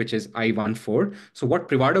issue, which is I-14. So what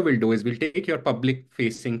Privado will do is we'll take your public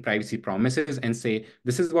facing privacy promises and say,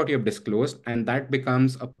 this is what you have disclosed. And that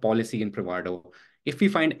becomes a policy in Privado. If we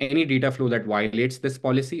find any data flow that violates this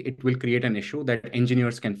policy, it will create an issue that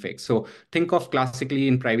engineers can fix. So think of classically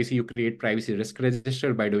in privacy, you create privacy risk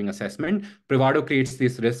register by doing assessment. Privado creates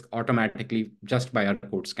this risk automatically just by our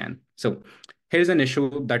code scan. So here's an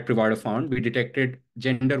issue that Privado found. We detected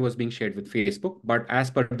gender was being shared with Facebook, but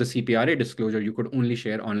as per the CPRA disclosure, you could only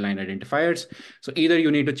share online identifiers. So either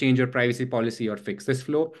you need to change your privacy policy or fix this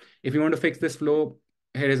flow. If you want to fix this flow,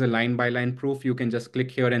 here is a line by line proof. You can just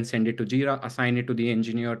click here and send it to Jira, assign it to the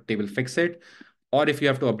engineer, they will fix it. Or if you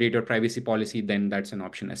have to update your privacy policy, then that's an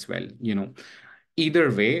option as well.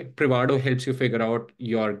 Either way, Privado helps you figure out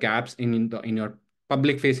your gaps in your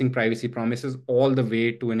public facing privacy promises all the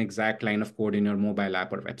way to an exact line of code in your mobile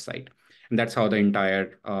app or website. And that's how the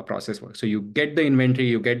entire process works. So you get the inventory,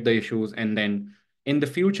 you get the issues, and then in the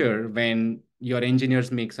future, when your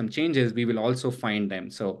engineers make some changes, we will also find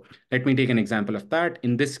them. So let me take an example of that.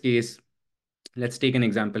 In this case, let's take an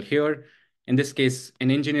example here. In this case,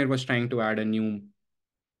 an engineer was trying to add a new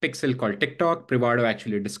pixel called TikTok. Privado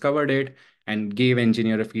actually discovered it and gave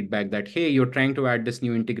engineer a feedback that, hey, you're trying to add this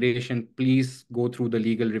new integration. Please go through the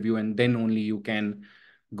legal review and then only you can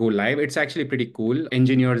go live. It's actually pretty cool.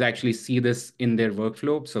 Engineers actually see this in their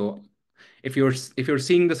workflow. So if you're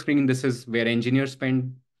seeing the screen, this is where engineers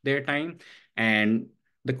spend their time. And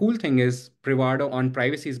the cool thing is Privado on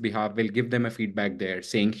privacy's behalf will give them a feedback there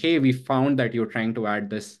saying, hey, we found that you're trying to add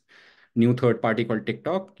this new third party called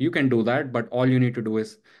TikTok. You can do that, but all you need to do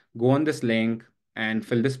is go on this link and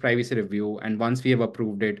fill this privacy review. And once we have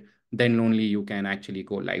approved it, then only you can actually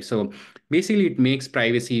go live. So basically, it makes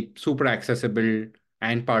privacy super accessible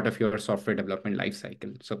and part of your software development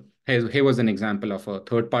lifecycle. So here was an example of a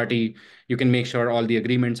third party. You can make sure all the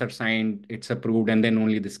agreements are signed, it's approved, and then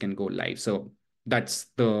only this can go live. So that's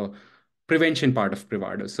the prevention part of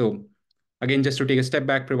Privado. So again, just to take a step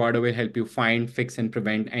back, Privado will help you find, fix, and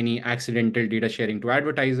prevent any accidental data sharing to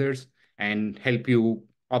advertisers and help you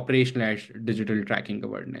operationalize digital tracking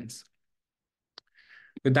governance.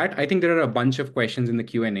 With that, I think there are a bunch of questions in the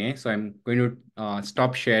Q&A, so I'm going to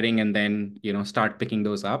stop sharing and then start picking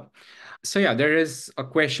those up. So yeah, there is a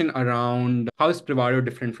question around how is Privado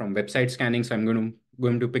different from website scanning. So I'm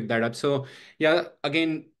going to pick that up. So yeah,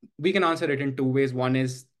 again, we can answer it in two ways. One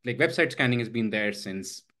is like website scanning has been there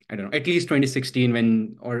since, I don't know, at least 2016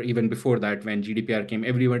 when, or even before that, when GDPR came,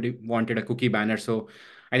 everybody wanted a cookie banner. So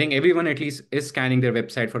I think everyone at least is scanning their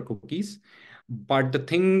website for cookies. But the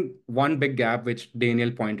thing, one big gap, which Daniel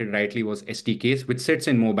pointed rightly, was SDKs, which sits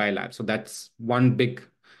in mobile apps. So that's one big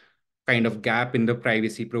kind of gap in the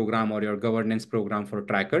privacy program or your governance program for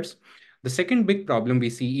trackers. The second big problem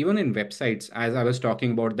we see even in websites, as I was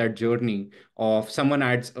talking about that journey of someone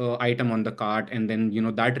adds a item on the cart and then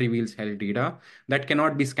that reveals health data that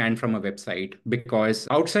cannot be scanned from a website, because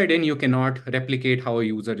outside in you cannot replicate how a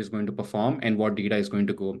user is going to perform and what data is going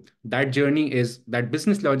to go. That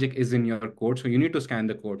business logic is in your code, so you need to scan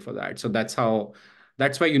the code for that. So that's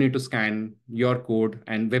why you need to scan your code,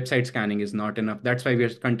 and website scanning is not enough. That's why we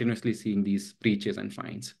are continuously seeing these breaches and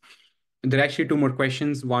fines. There are actually two more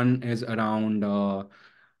questions. One is around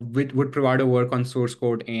would Privado work on source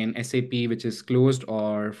code in SAP, which is closed,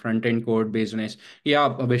 or front-end code based on it? Yeah,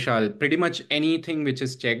 Vishal, pretty much anything which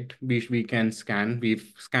is checked, we can scan.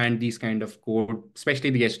 We've scanned these kind of code,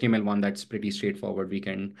 especially the HTML one. That's pretty straightforward. We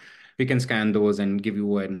can scan those and give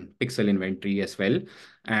you an pixel inventory as well.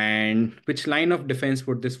 And which line of defense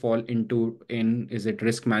would this fall into? Is it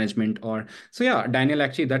risk management or so? Yeah, Daniel,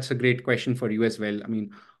 actually, that's a great question for you as well. I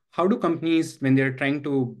mean, how do companies, when they're trying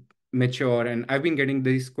to mature, and I've been getting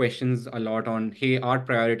these questions a lot on, hey, our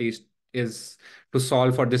priorities is to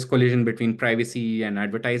solve for this collision between privacy and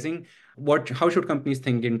advertising. How should companies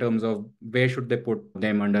think in terms of where should they put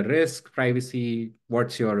them under risk, privacy?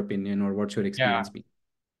 What's your opinion or what's your Yeah. experience been?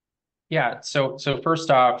 Yeah. So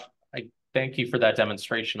first off, I thank you for that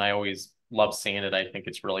demonstration. I always love seeing it. I think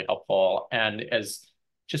it's really helpful. And as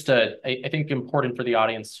just I think important for the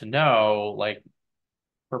audience to know, like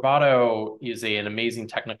Privado is an amazing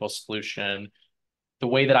technical solution. The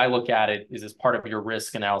way that I look at it is as part of your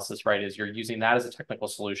risk analysis, right? Is you're using that as a technical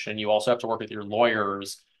solution. You also have to work with your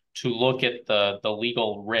lawyers to look at the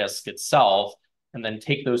legal risk itself and then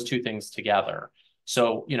take those two things together.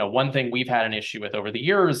 So, one thing we've had an issue with over the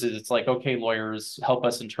years is it's like, okay, lawyers, help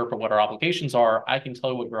us interpret what our obligations are. I can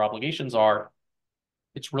tell you what your obligations are.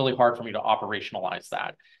 It's really hard for me to operationalize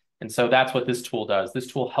that. And so that's what this tool does. This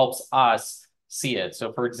tool helps us see it.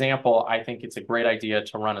 So for example, I think it's a great idea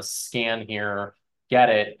to run a scan here, get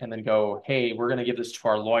it, and then go, hey, we're going to give this to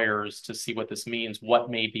our lawyers to see what this means, what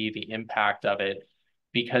may be the impact of it.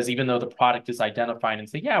 Because even though the product is identified and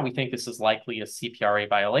say, yeah, we think this is likely a CPRA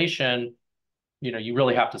violation, you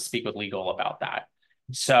really have to speak with legal about that.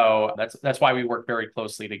 So that's why we work very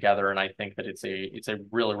closely together. And I think that it's a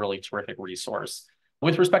really, really terrific resource.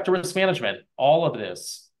 With respect to risk management, all of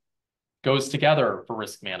this goes together for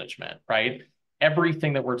risk management, right?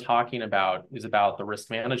 Everything that we're talking about is about the risk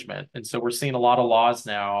management. And so we're seeing a lot of laws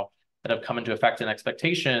now that have come into effect and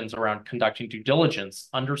expectations around conducting due diligence,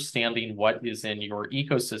 understanding what is in your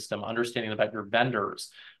ecosystem, understanding about your vendors.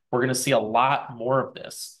 We're going to see a lot more of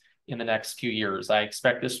this in the next few years. I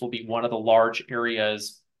expect this will be one of the large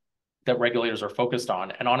areas that regulators are focused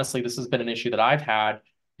on. And honestly, this has been an issue that I've had,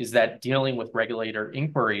 is that dealing with regulator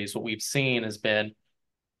inquiries, what we've seen has been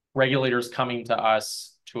regulators coming to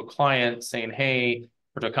us, to a client saying, hey,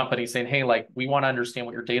 or to a company saying, hey, like, we want to understand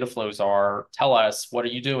what your data flows are. Tell us, what are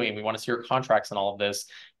you doing? We want to see your contracts and all of this.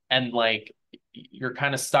 And like, you're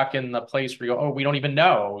kind of stuck in the place where you go, oh, we don't even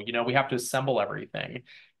know, we have to assemble everything.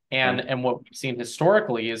 And what we've seen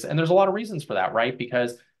historically is, and there's a lot of reasons for that, right?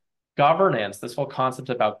 Because governance, this whole concept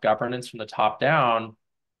about governance from the top down,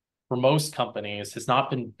 for most companies has not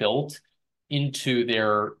been built into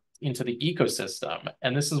the ecosystem.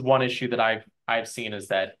 And this is one issue that I've seen is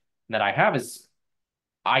that I have is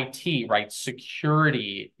IT, right?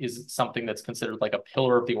 Security is something that's considered like a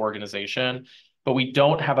pillar of the organization, but we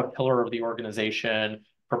don't have a pillar of the organization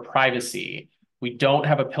for privacy. We don't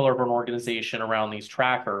have a pillar of an organization around these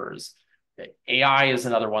trackers. AI is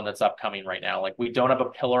another one that's upcoming right now. Like, we don't have a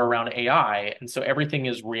pillar around AI. And so everything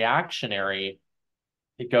is reactionary.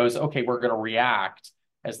 It goes, okay, we're going to react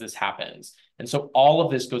as this happens. And so all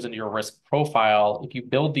of this goes into your risk profile. If you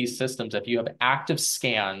build these systems, if you have active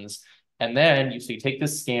scans, and then you take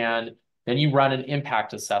this scan, then you run an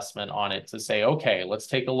impact assessment on it to say, okay, let's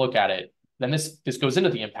take a look at it. Then this goes into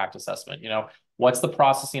the impact assessment. What's the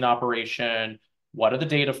processing operation? What are the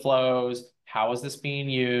data flows? How is this being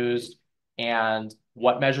used? And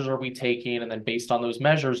what measures are we taking? And then based on those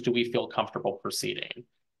measures, do we feel comfortable proceeding?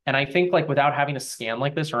 And I think, like, without having a scan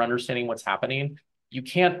like this or understanding what's happening, you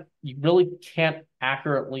really can't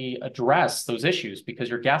accurately address those issues because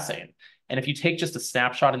you're guessing. And if you take just a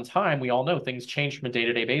snapshot in time, we all know things change from a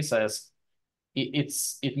day-to-day basis.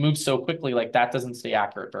 It moves so quickly, like that doesn't stay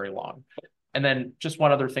accurate very long. And then just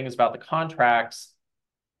one other thing is about the contracts.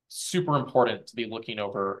 Super important to be looking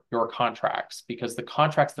over your contracts, because the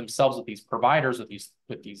contracts themselves with these providers,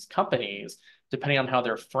 with these companies, depending on how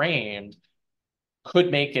they're framed,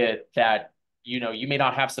 could make it that you may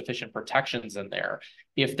not have sufficient protections in there.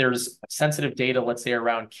 If there's sensitive data, let's say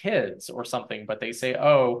around kids or something, but they say,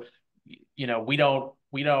 oh, we don't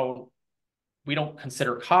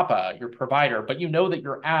consider COPPA your provider, but that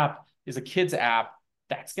your app is a kids app,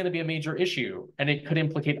 that's going to be a major issue, and it could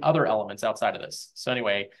implicate other elements outside of this. So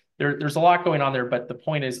anyway, there's a lot going on there, but the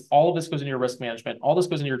point is all of this goes into your risk management, all this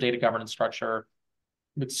goes into your data governance structure.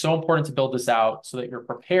 It's so important to build this out so that you're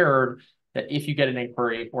prepared that if you get an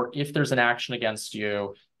inquiry or if there's an action against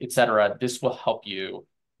you, et cetera, this will help you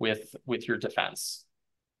with your defense.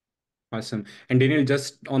 Awesome. And Daniel,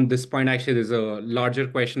 just on this point, actually, there's a larger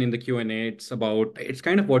question in the Q&A. It's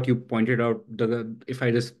kind of what you pointed out. If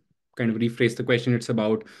I just kind of rephrase the question, it's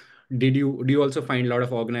about, do you also find a lot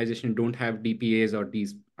of organizations don't have DPAs or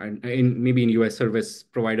these, maybe in US service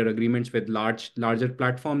provider agreements with larger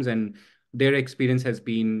platforms, and their experience has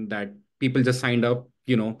been that people just signed up,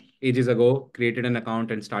 ages ago, created an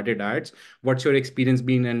account and started ads. What's your experience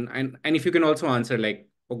been? And if you can also answer, like,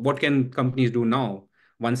 what can companies do now?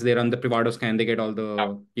 Once they're on the Privado scan, they get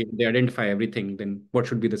they identify everything, then what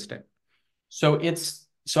should be the step? So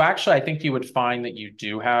actually, I think you would find that you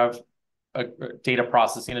do have data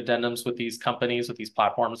processing addendums with these companies, with these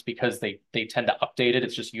platforms, because they tend to update it.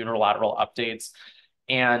 It's just unilateral updates.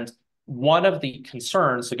 And one of the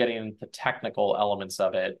concerns, so getting into the technical elements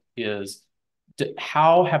of it, is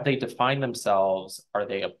how have they defined themselves? Are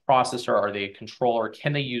they a processor? Are they a controller?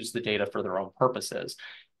 Can they use the data for their own purposes?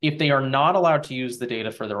 If they are not allowed to use the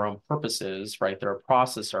data for their own purposes, right, they're a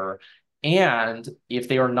processor, and if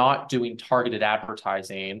they are not doing targeted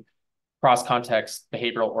advertising, cross-context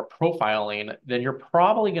behavioral or profiling, then you're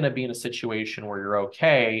probably going to be in a situation where you're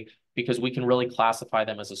okay, because we can really classify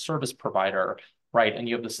them as a service provider, right? And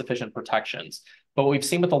you have the sufficient protections. But what we've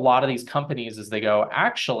seen with a lot of these companies is they go,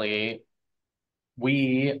 actually,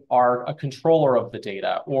 we are a controller of the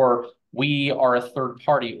data, or we are a third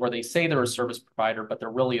party, or they say they're a service provider, but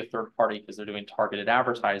they're really a third party because they're doing targeted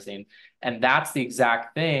advertising. And that's the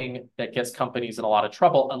exact thing that gets companies in a lot of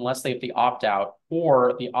trouble unless they have the opt-out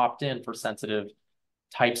or the opt-in for sensitive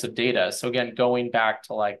types of data. So again, going back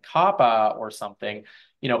to like COPPA or something,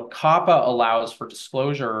 COPPA allows for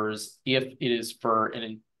disclosures if it is for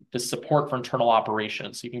the support for internal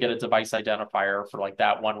operations. So you can get a device identifier for like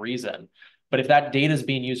that one reason. But if that data is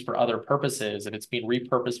being used for other purposes and it's being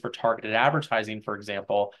repurposed for targeted advertising, for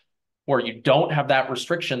example, or you don't have that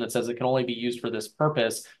restriction that says it can only be used for this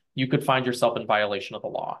purpose, you could find yourself in violation of the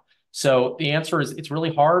law. So the answer is it's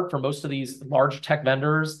really hard for most of these large tech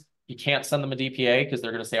vendors. You can't send them a DPA because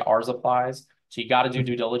they're going to say ours applies. So you got to do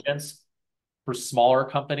due diligence. For smaller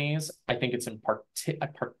companies, I think it's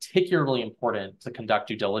particularly important to conduct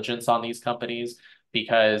due diligence on these companies,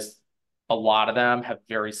 because a lot of them have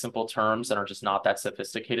very simple terms and are just not that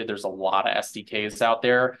sophisticated. There's a lot of SDKs out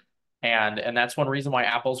there. And that's one reason why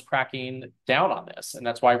Apple's cracking down on this. And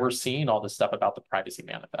that's why we're seeing all this stuff about the privacy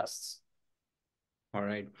manifests. All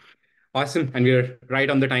right. Awesome. And we're right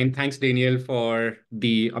on the time. Thanks, Daniel, for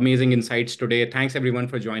the amazing insights today. Thanks, everyone,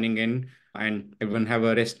 for joining in. And everyone have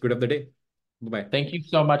a good of the day. Bye-bye. Thank you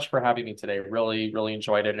so much for having me today. Really, really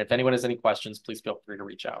enjoyed it. And if anyone has any questions, please feel free to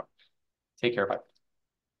reach out. Take care. Bye.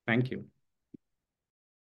 Thank you.